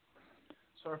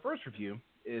 So our first review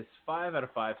is 5 out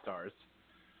of 5 stars.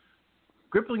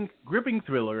 Gripping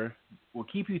thriller will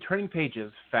keep you turning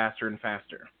pages faster and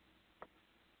faster.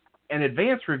 An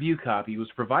advanced review copy was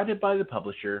provided by the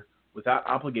publisher without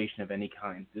obligation of any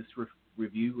kind. This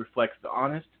review reflects the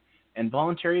honest and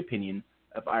voluntary opinion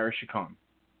of Irish Chacon.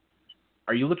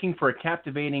 Are you looking for a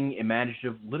captivating,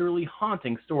 imaginative, literally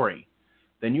haunting story?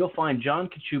 then you'll find John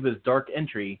Kachuba's dark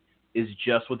entry is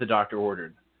just what the doctor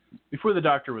ordered. Before the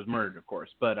doctor was murdered, of course,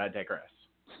 but I digress.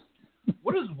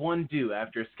 What does one do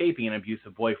after escaping an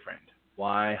abusive boyfriend?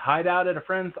 Why, hide out at a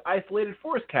friend's isolated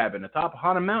forest cabin atop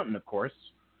Haunted Mountain, of course.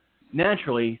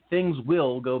 Naturally, things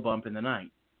will go bump in the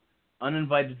night.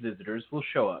 Uninvited visitors will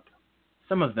show up.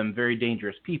 Some of them very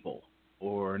dangerous people,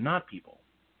 or not people.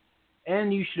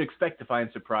 And you should expect to find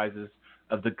surprises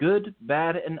of the good,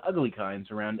 bad, and ugly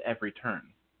kinds around every turn.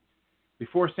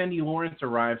 Before Sandy Lawrence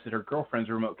arrives at her girlfriend's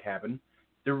remote cabin,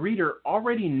 the reader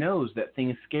already knows that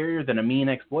things scarier than a mean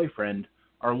ex-boyfriend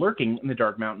are lurking in the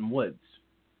dark mountain woods.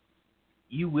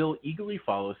 You will eagerly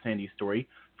follow Sandy's story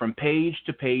from page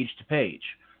to page to page,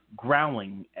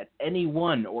 growling at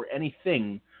anyone or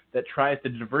anything that tries to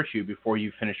divert you before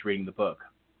you finish reading the book.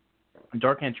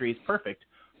 Dark Entry is perfect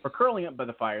for curling up by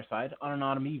the fireside on an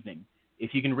autumn evening.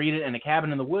 If you can read it in a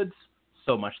cabin in the woods,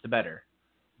 so much the better.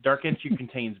 Dark Entry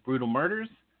contains brutal murders,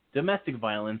 domestic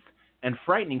violence, and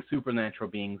frightening supernatural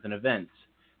beings and events.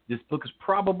 This book is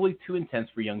probably too intense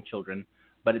for young children,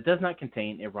 but it does not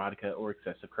contain erotica or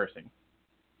excessive cursing.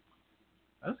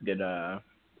 That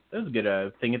was a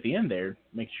good thing at the end there.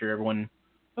 Make sure everyone...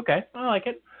 Okay, I like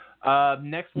it.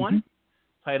 Next one,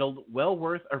 titled Well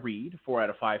Worth a Read, 4 out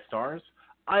of 5 stars.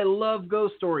 I love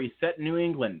ghost stories set in New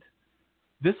England.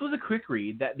 This was a quick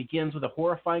read that begins with a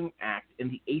horrifying act in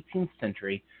the 18th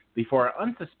century before our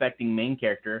unsuspecting main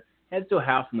character heads to a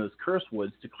house in those cursed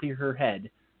woods to clear her head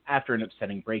after an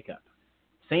upsetting breakup.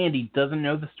 Sandy doesn't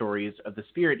know the stories of the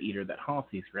spirit eater that haunts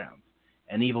these grounds,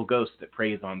 an evil ghost that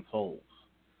preys on souls.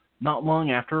 Not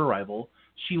long after arrival,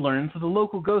 she learns of the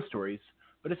local ghost stories,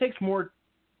 but it takes more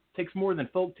than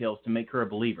folk tales to make her a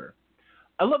believer.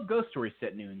 I love ghost stories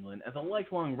set in New England. As a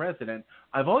lifelong resident,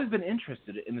 I've always been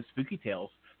interested in the spooky tales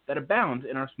that abound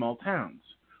in our small towns.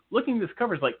 Looking at this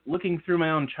cover is like looking through my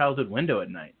own childhood window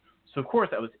at night. So, of course,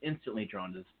 I was instantly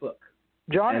drawn to this book.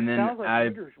 John, and it sounds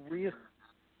like readers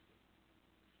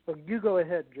you go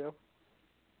ahead, Joe.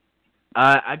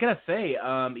 I gotta say,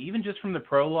 even just from the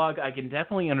prologue, I can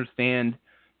definitely understand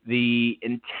the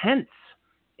intense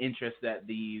interest that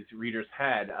these readers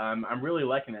had. I'm really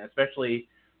liking that, especially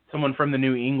someone from the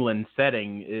New England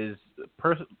setting is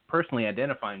personally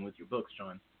identifying with your books,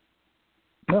 John.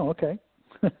 Oh, okay.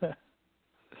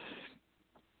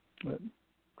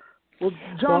 Well,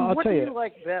 John, I'll what tell do you. you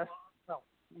like best? Oh,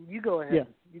 you go ahead. Yeah.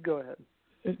 You go ahead.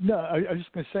 No, I was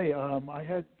just going to say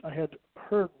I had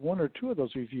heard one or two of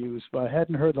those reviews, but I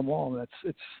hadn't heard them all. And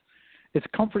it's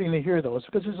comforting to hear those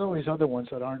because there's always other ones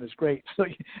that aren't as great.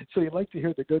 So you like to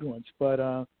hear the good ones, but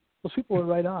those people are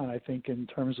right on, I think, in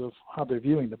terms of how they're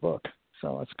viewing the book.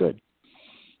 So that's good.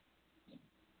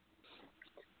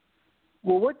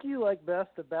 Well, what do you like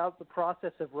best about the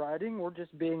process of writing or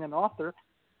just being an author?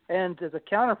 And as a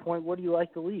counterpoint, what do you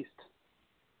like the least?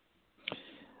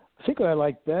 I think what I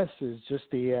like best is just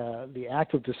the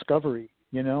act of discovery.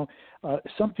 You know,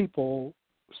 some people,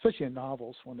 especially in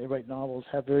novels, when they write novels,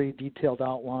 have very detailed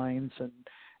outlines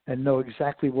and know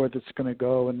exactly where that's going to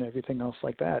go and everything else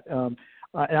like that. And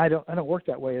I don't work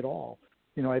that way at all.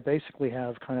 You know, I basically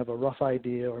have kind of a rough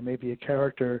idea or maybe a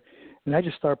character, and I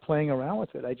just start playing around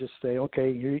with it. I just say,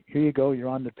 okay, here you go. You're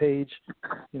on the page.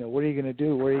 You know, what are you going to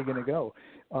do? Where are you going to go?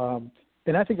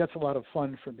 And I think that's a lot of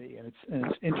fun for me, and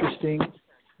it's interesting.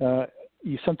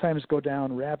 You sometimes go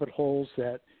down rabbit holes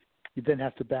that you then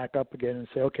have to back up again and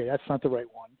say, okay, that's not the right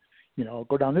one. You know,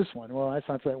 go down this one. Well, that's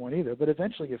not the right one either. But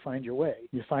eventually you find your way.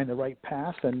 You find the right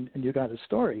path, and you got a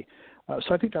story.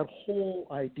 So I think that whole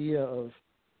idea of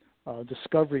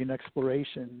discovery and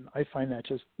exploration, I find that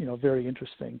just, you know, very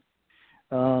interesting.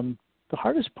 The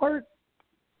hardest part,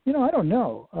 you know, I don't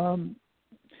know.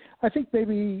 I think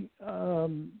maybe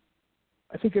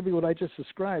what I just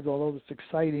described, although it's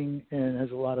exciting and has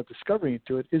a lot of discovery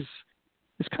into it, is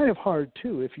kind of hard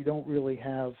too if you don't really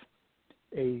have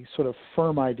a sort of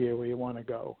firm idea where you want to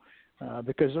go.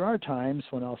 Because there are times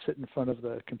when I'll sit in front of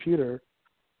the computer,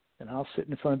 and I'll sit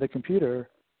in front of the computer,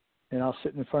 and I'll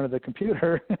sit in front of the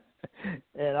computer,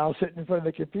 and I'll sit in front of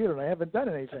the computer, and I haven't done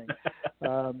anything.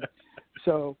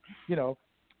 So, you know,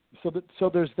 so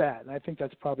there's that, and I think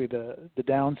that's probably the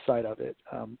downside of it.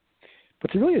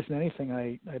 But there really isn't anything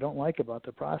I don't like about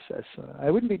the process. I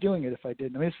wouldn't be doing it if I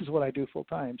didn't. I mean, this is what I do full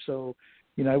time, so,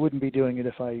 you know, I wouldn't be doing it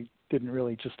if I didn't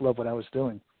really just love what I was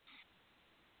doing.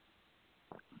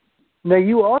 Now,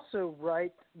 you also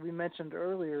write, we mentioned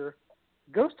earlier,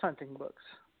 ghost hunting books.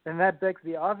 And that begs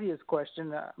the obvious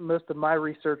question. Most of my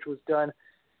research was done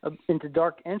into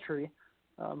Dark Entry.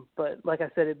 But like I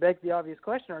said, it begs the obvious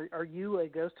question. Are you a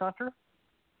ghost hunter?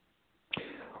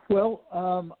 Well,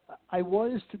 I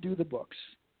was to do the books.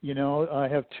 You know, I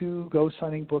have 2 ghost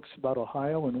hunting books about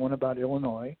Ohio and one about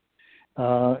Illinois.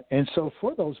 And so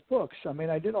for those books, I mean,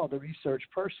 I did all the research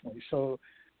personally. So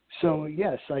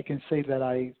yes, I can say that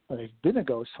I've been a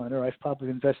ghost hunter. I've probably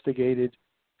investigated,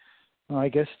 I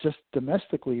guess, just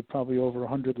domestically, probably over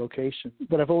 100 locations.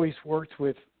 But I've always worked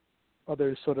with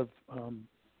other sort of,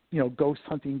 ghost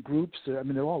hunting groups. I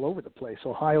mean, they're all over the place.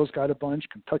 Ohio's got a bunch.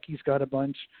 Kentucky's got a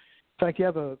bunch. In fact, you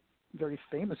have a very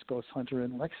famous ghost hunter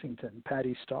in Lexington,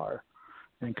 Patty Starr,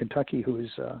 in Kentucky, who is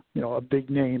a big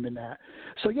name in that.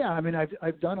 So yeah, I mean,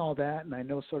 I've done all that, and I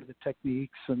know sort of the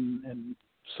techniques and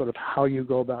sort of how you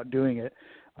go about doing it.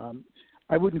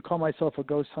 I wouldn't call myself a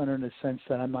ghost hunter in the sense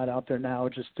that I'm not out there now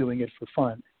just doing it for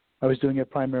fun. I was doing it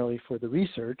primarily for the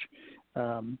research.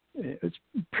 It's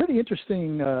pretty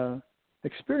interesting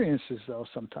experiences, though,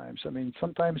 sometimes. I mean,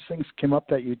 sometimes things came up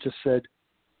that you just said,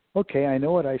 okay, I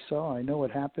know what I saw, I know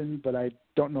what happened, but I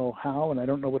don't know how, and I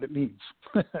don't know what it means.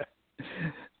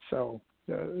 So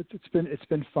it's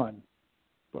been fun.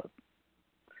 But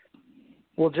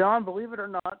well, John, believe it or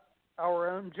not, our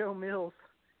own Joe Mills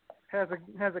has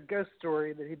a ghost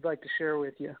story that he'd like to share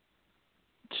with you.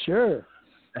 Sure.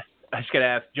 I just gotta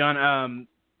ask, John.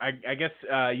 I guess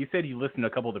you said you listened to a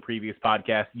couple of the previous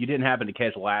podcasts. You didn't happen to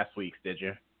catch last week's, did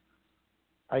you?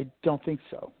 I don't think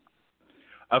so.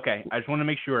 Okay, I just want to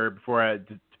make sure before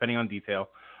depending on detail.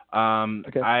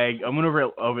 Okay. I went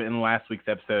over in last week's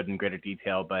episode in greater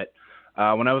detail, but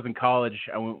when I was in college,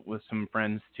 I went with some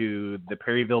friends to the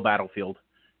Perryville battlefield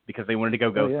because they wanted to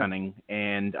go ghost hunting,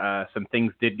 and some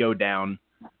things did go down,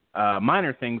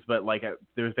 minor things, but like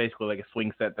there was basically like a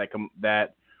swing set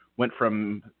that went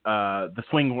from the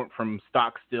swing went from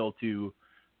stock still to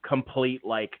complete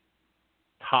like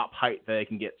top height that they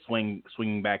can get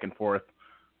swinging back and forth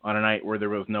on a night where there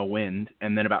was no wind.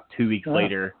 And then about 2 weeks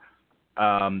later,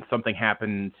 something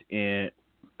happened. I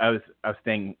was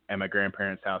staying at my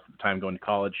grandparents' house at the time, going to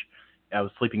college. I was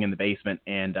sleeping in the basement,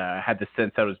 and I had the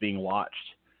sense I was being watched,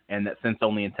 and that sense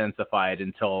only intensified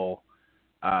until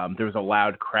there was a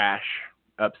loud crash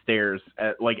upstairs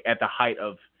at the height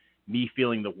of me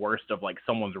feeling the worst of like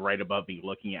someone's right above me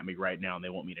looking at me right now, and they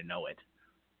want me to know it.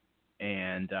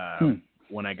 And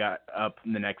when I got up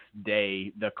the next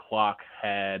day, the clock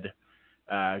had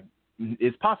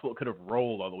it's possible it could have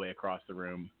rolled all the way across the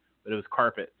room, but it was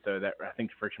carpet, so that I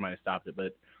think the friction might have stopped it.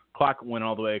 But clock went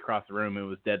all the way across the room and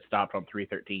was dead stopped on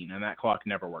 3:13, and that clock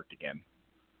never worked again.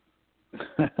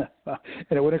 And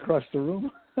it went across the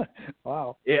room?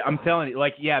 Wow. Yeah, I'm telling you,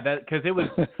 because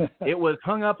it was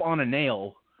hung up on a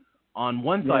nail on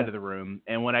one side of the room,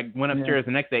 and when I went upstairs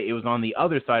the next day, it was on the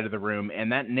other side of the room,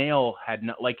 and that nail had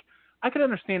I could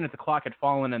understand if the clock had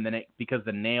fallen and because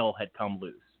the nail had come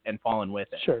loose and fallen with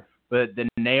it. Sure. But the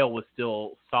nail was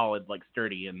still solid,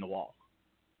 sturdy in the wall.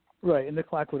 Right, and the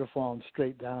clock would have fallen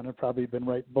straight down and probably been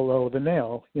right below the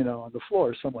nail, on the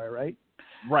floor somewhere, right?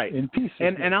 Right. In pieces.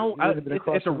 And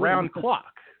it's a round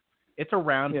clock. It's a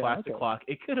round plastic clock.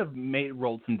 It could have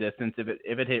rolled some distance if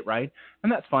it hit right,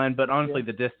 and that's fine. But honestly,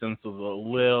 the distance was a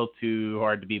little too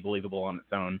hard to be believable on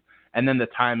its own. And then the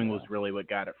timing was really what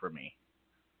got it for me.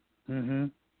 Mm-hmm.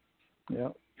 Yeah.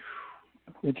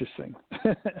 Interesting.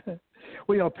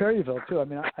 Well, Perryville too. I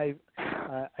mean,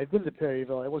 I've been to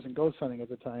Perryville. I wasn't ghost hunting at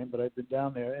the time, but I've been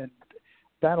down there. And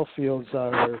battlefields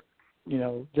are,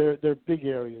 they're big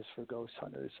areas for ghost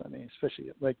hunters. I mean,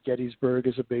 especially like Gettysburg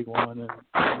is a big one,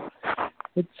 and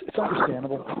it's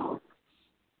understandable.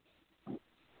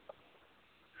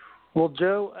 Well,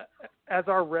 Joe, as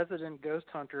our resident ghost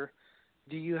hunter,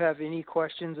 do you have any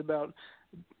questions about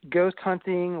ghost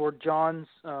hunting or John's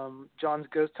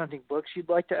ghost hunting books you'd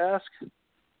like to ask?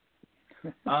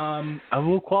 I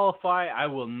will qualify. I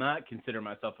will not consider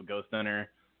myself a ghost hunter.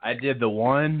 I did the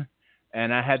one,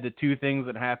 and I had the 2 things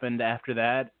that happened after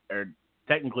that, or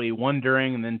technically 1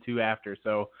 during and then 2 after.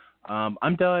 So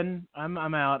I'm done. I'm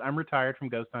out. I'm retired from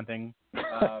ghost hunting.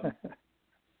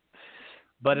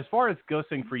 But as far as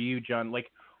ghosting for you, John,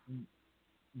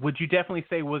 would you definitely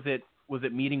say was it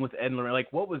meeting with Ed and Lorraine?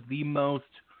 What was the most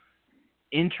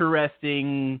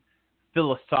interesting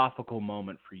philosophical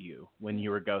moment for you when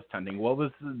you were ghost hunting? What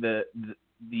was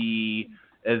the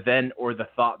event or the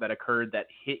thought that occurred that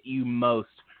hit you most?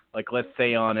 Let's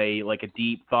say on a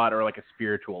deep thought or a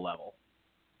spiritual level.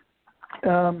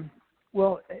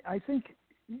 Well, I think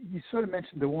you sort of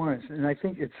mentioned the Warrens, and I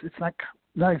think it's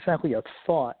not exactly a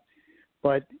thought,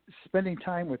 but spending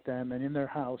time with them and in their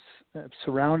house,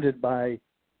 surrounded by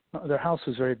their house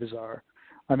was very bizarre.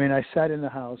 I mean, I sat in the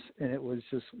house and it was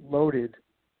just loaded,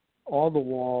 all the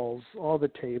walls, all the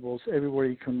tables, everywhere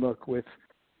you can look with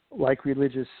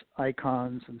religious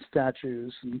icons and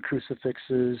statues and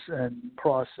crucifixes and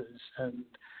crosses and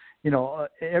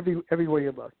everywhere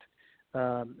you looked.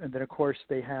 And then, of course,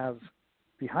 they have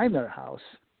behind their house,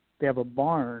 they have a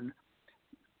barn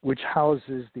which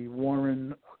houses the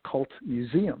Warren Occult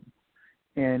Museum.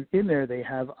 And in there they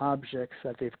have objects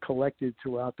that they've collected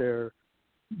throughout their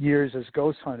years as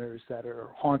ghost hunters that are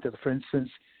haunted. For instance,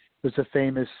 there's a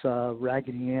famous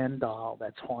Raggedy Ann doll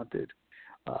that's haunted.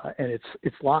 And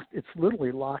it's locked. It's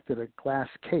literally locked in a glass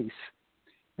case.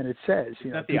 And it says,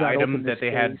 is that the item that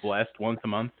they had blessed once a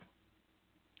month?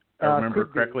 If I remember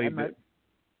correctly.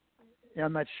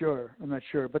 I'm not sure,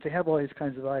 but they have all these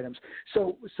kinds of items.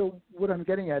 So what I'm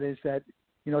getting at is that,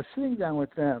 sitting down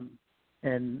with them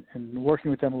and working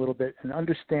with them a little bit and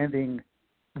understanding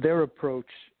their approach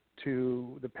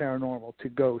to the paranormal, to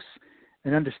ghosts,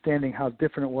 and understanding how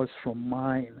different it was from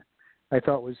mine, I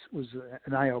thought was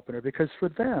an eye-opener, because for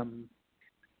them,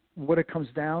 what it comes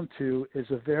down to is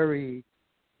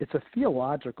it's a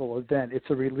theological event. It's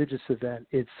a religious event.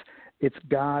 It's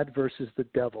God versus the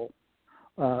devil.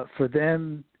 For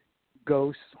them,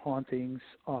 ghosts, hauntings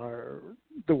are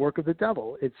the work of the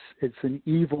devil. It's an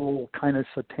evil kind of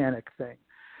satanic thing.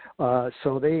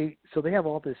 So they have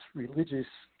all this religious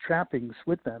trappings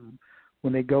with them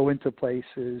when they go into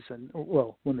places, and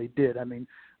when they did. I mean,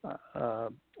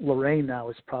 Lorraine now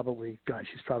is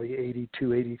she's probably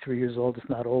 82, 83 years old, if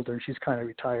not older, and she's kind of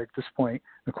retired at this point.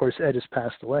 Of course, Ed has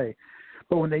passed away.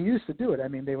 But when they used to do it, I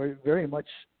mean, they were very much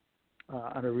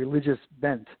on a religious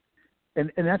bent.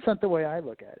 And that's not the way I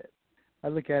look at it. I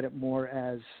look at it more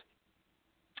as,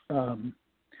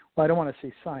 I don't want to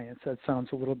say science. That sounds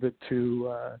a little bit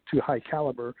too high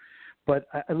caliber. But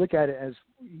I look at it as,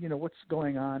 what's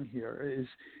going on here?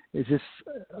 Is this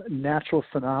a natural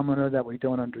phenomena that we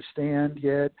don't understand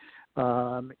yet?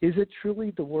 Is it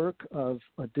truly the work of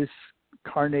a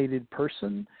discarnated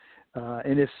person?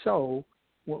 And if so,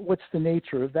 what's the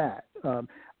nature of that?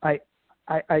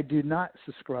 I do not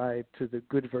subscribe to the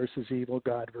good versus evil,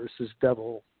 God versus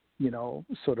devil,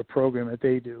 sort of program that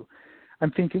they do.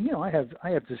 I'm thinking, I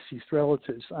have deceased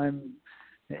relatives.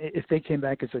 If they came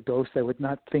back as a ghost, I would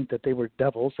not think that they were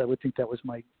devils. I would think that was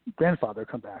my grandfather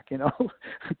come back.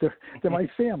 They're my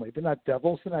family. They're not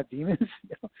devils. They're not demons.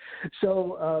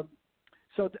 So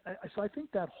I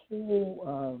think that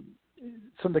whole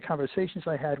some of the conversations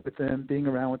I had with them, being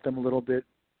around with them a little bit,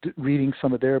 reading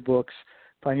some of their books,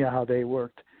 finding out how they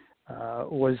worked,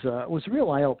 was a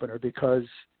real eye opener, because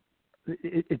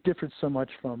it differed so much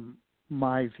from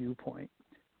my viewpoint.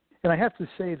 And I have to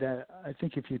say that I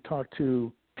think if you talk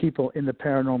to people in the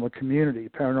paranormal community,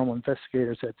 paranormal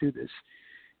investigators that do this,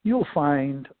 you'll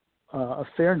find a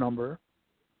fair number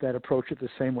that approach it the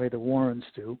same way the Warrens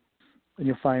do, and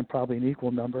you'll find probably an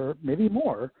equal number, maybe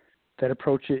more, that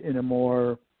approach it in a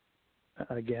more,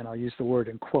 again, I'll use the word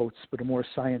in quotes, but a more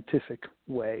scientific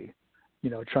way,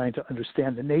 trying to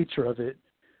understand the nature of it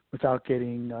without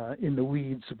getting in the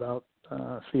weeds about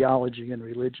theology and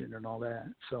religion and all that.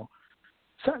 So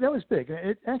that was big.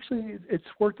 It's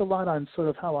worked a lot on sort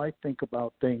of how I think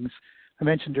about things. I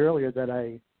mentioned earlier that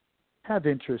I have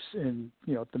interest in,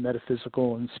 the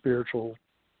metaphysical and spiritual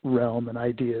realm and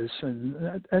ideas,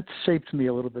 and that shaped me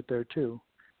a little bit there too,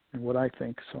 and what I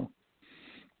think. So.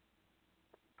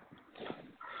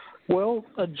 Well,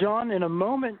 John, in a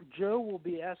moment, Joe will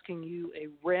be asking you a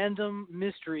random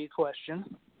mystery question.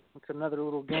 It's another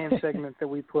little game segment that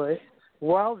we play.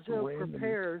 While Joe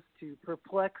prepares to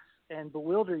perplex and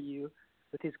bewilder you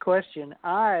with his question,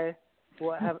 I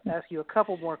will ask you a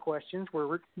couple more questions.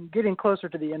 We're getting closer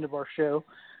to the end of our show.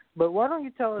 But why don't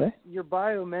you tell us, your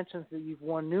bio mentions that you've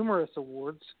won numerous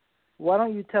awards. Why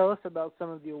don't you tell us about some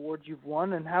of the awards you've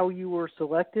won and how you were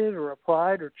selected or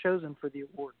applied or chosen for the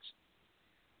awards?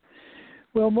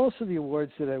 Well, most of the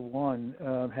awards that I've won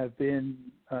have been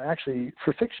actually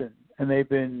for fiction, and they've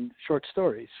been short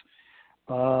stories.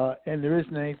 And there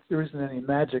isn't any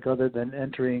magic other than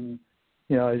entering.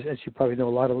 As you probably know, a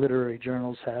lot of literary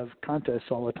journals have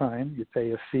contests all the time. You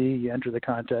pay a fee, you enter the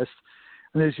contest,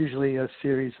 and there's usually a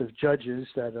series of judges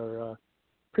that are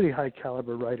pretty high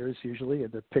caliber writers usually,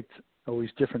 and they're picked always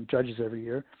different judges every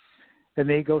year, and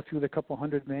they go through the couple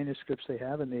hundred manuscripts they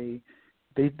have, and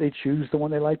they choose the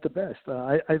one they like the best.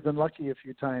 I've been lucky a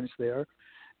few times there.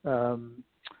 One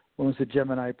was the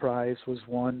Gemini Prize was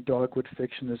one. Dogwood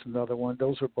Fiction is another one.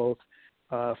 Those were both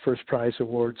first prize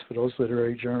awards for those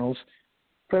literary journals.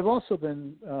 But I've also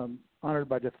been honored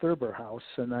by the Thurber House,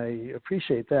 and I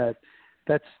appreciate that.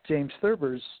 That's James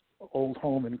Thurber's old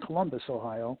home in Columbus,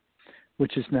 Ohio,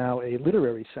 which is now a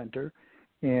literary center.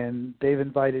 And they've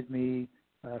invited me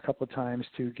a couple of times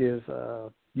to give a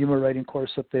humor writing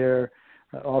course up there,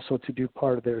 also to do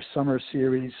part of their summer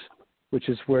series, which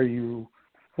is where you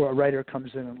where a writer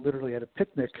comes in and literally at a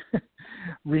picnic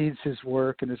reads his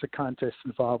work, and there's a contest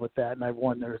involved with that, and I've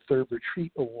won their third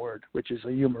retreat award, which is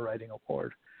a humor writing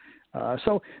award.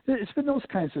 So it's been those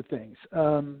kinds of things.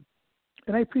 And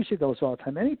I appreciate those all the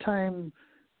time. Anytime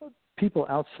people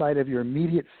outside of your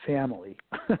immediate family,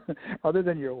 other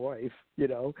than your wife,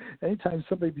 anytime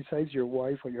somebody besides your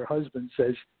wife or your husband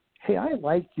says, hey, I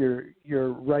like your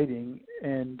writing,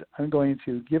 and I'm going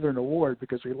to give her an award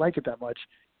because we like it that much,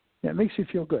 it makes you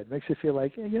feel good. It makes you feel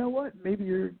like, hey, you know what, maybe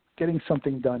you're getting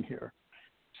something done here.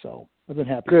 So I've been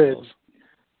happy with those.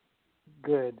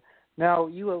 Good. Now,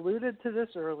 you alluded to this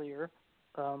earlier,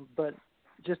 but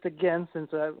just again, since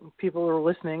people are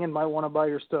listening and might want to buy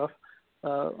your stuff,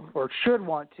 or should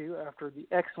want to after the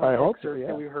excellent excerpt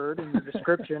that we heard in the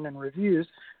description and reviews,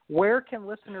 where can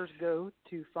listeners go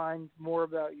to find more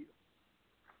about you?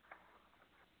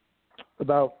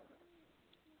 The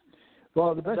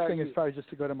best thing is probably just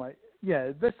to go to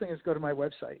the best thing is go to my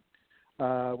website,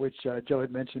 which Joe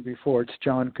had mentioned before. It's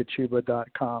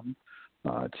johnkachuba.com.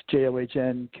 It's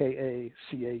JOHNKACHUBA,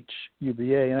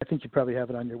 and I think you probably have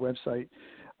it on your website.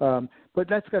 But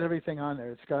that's got everything on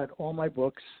there. It's got all my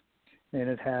books, and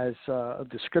it has a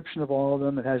description of all of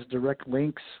them. It has direct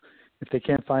links. If they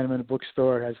can't find them in a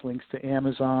bookstore, it has links to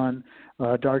Amazon.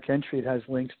 Dark Entry, it has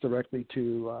links directly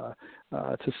to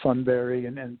Sunbury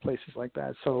and places like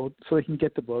that, so they can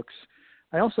get the books.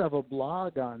 I also have a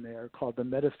blog on there called The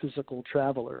Metaphysical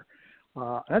Traveler,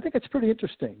 and I think it's pretty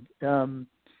interesting.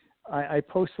 I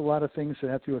post a lot of things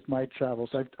that have to do with my travels.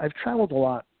 I've traveled a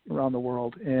lot around the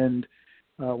world, and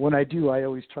when I do, I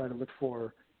always try to look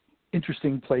for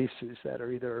interesting places that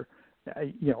are either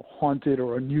haunted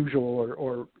or unusual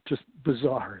or just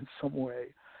bizarre in some way.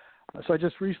 So I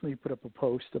just recently put up a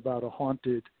post about a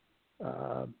haunted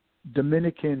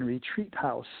Dominican retreat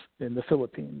house in the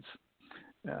Philippines.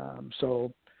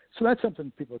 So that's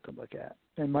something people can look at.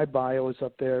 And my bio is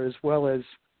up there, as well as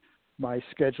my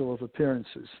schedule of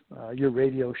appearances. Your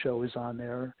radio show is on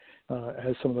there. It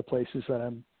has some of the places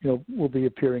that will be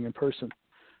appearing in person.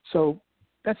 So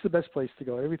that's the best place to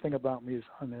go. Everything about me is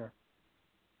on there.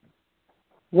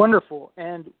 Wonderful.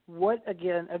 And what,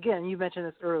 again, you mentioned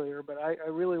this earlier, but I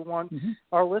really want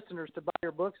our listeners to buy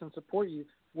your books and support you.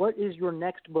 What is your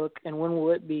next book, and when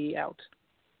will it be out?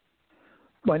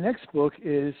 My next book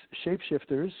is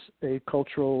Shapeshifters, A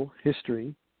Cultural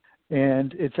History,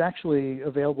 and it's actually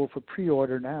available for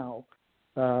pre-order now.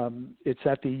 It's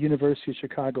at the University of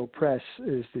Chicago Press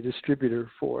is the distributor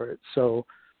for it, so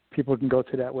people can go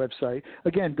to that website.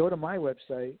 Again, go to my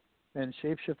website, and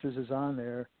Shapeshifters is on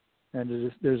there.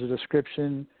 And there's a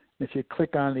description. If you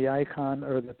click on the icon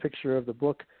or the picture of the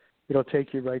book, it'll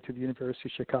take you right to the University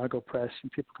of Chicago Press,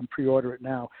 and people can pre-order it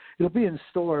now. It'll be in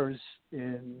stores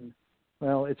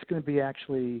it's going to be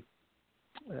actually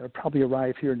probably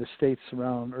arrive here in the States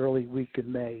around early week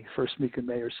in May, first week in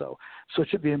May or so. So it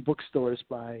should be in bookstores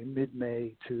by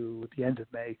mid-May to the end of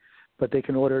May. But they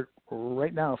can order it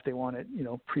right now if they want it,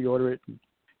 pre-order it and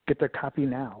get their copy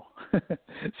now.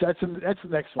 So that's the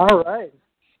next one.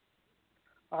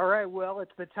 All right, well,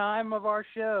 it's the time of our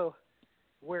show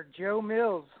where Joe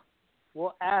Mills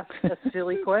will ask a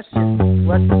silly question.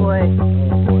 Let's play.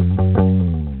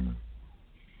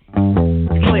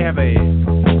 I actually have a...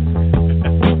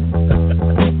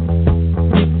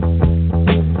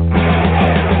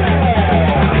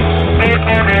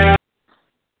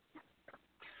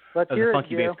 Let's That was hear a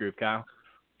funky it, Joe. bass groove, Kyle.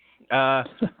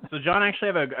 So John, I actually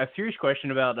have a serious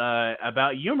question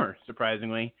about humor,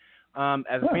 surprisingly.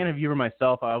 As a fan of humor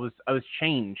myself, I was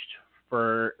changed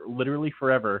for literally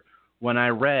forever when I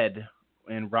read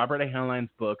in Robert A. Heinlein's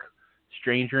book,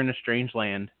 Stranger in a Strange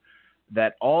Land,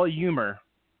 that all humor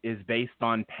is based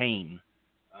on pain.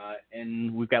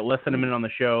 And we've got less than a minute on the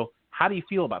show. How do you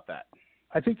feel about that?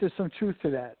 I think there's some truth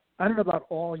to that. I don't know about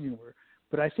all humor,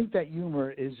 but I think that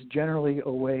humor is generally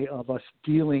a way of us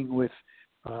dealing with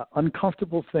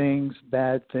uncomfortable things,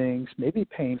 bad things, maybe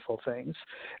painful things.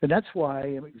 And that's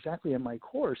why, exactly in my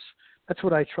course, that's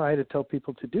what I try to tell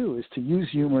people to do, is to use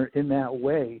humor in that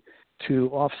way to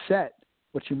offset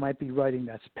what you might be writing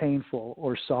that's painful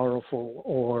or sorrowful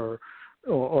or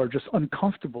just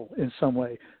uncomfortable in some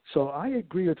way. So I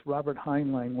agree with Robert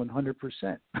Heinlein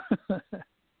 100%.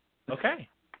 Okay.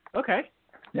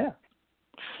 Yeah.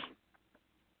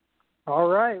 All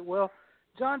right. Well,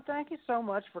 John, thank you so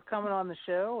much for coming on the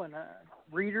show. And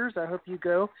readers, I hope you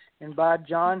go and buy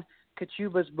John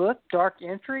Kachuba's book, Dark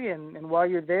Entry. And while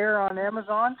you're there on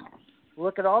Amazon,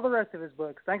 look at all the rest of his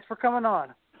books. Thanks for coming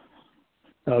on.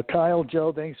 Kyle,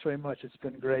 Joe, thanks very much. It's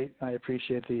been great. I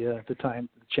appreciate the time,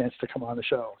 the chance to come on the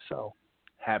show. So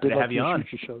happy to have you on.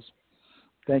 Future shows.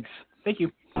 Thanks. Thank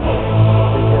you.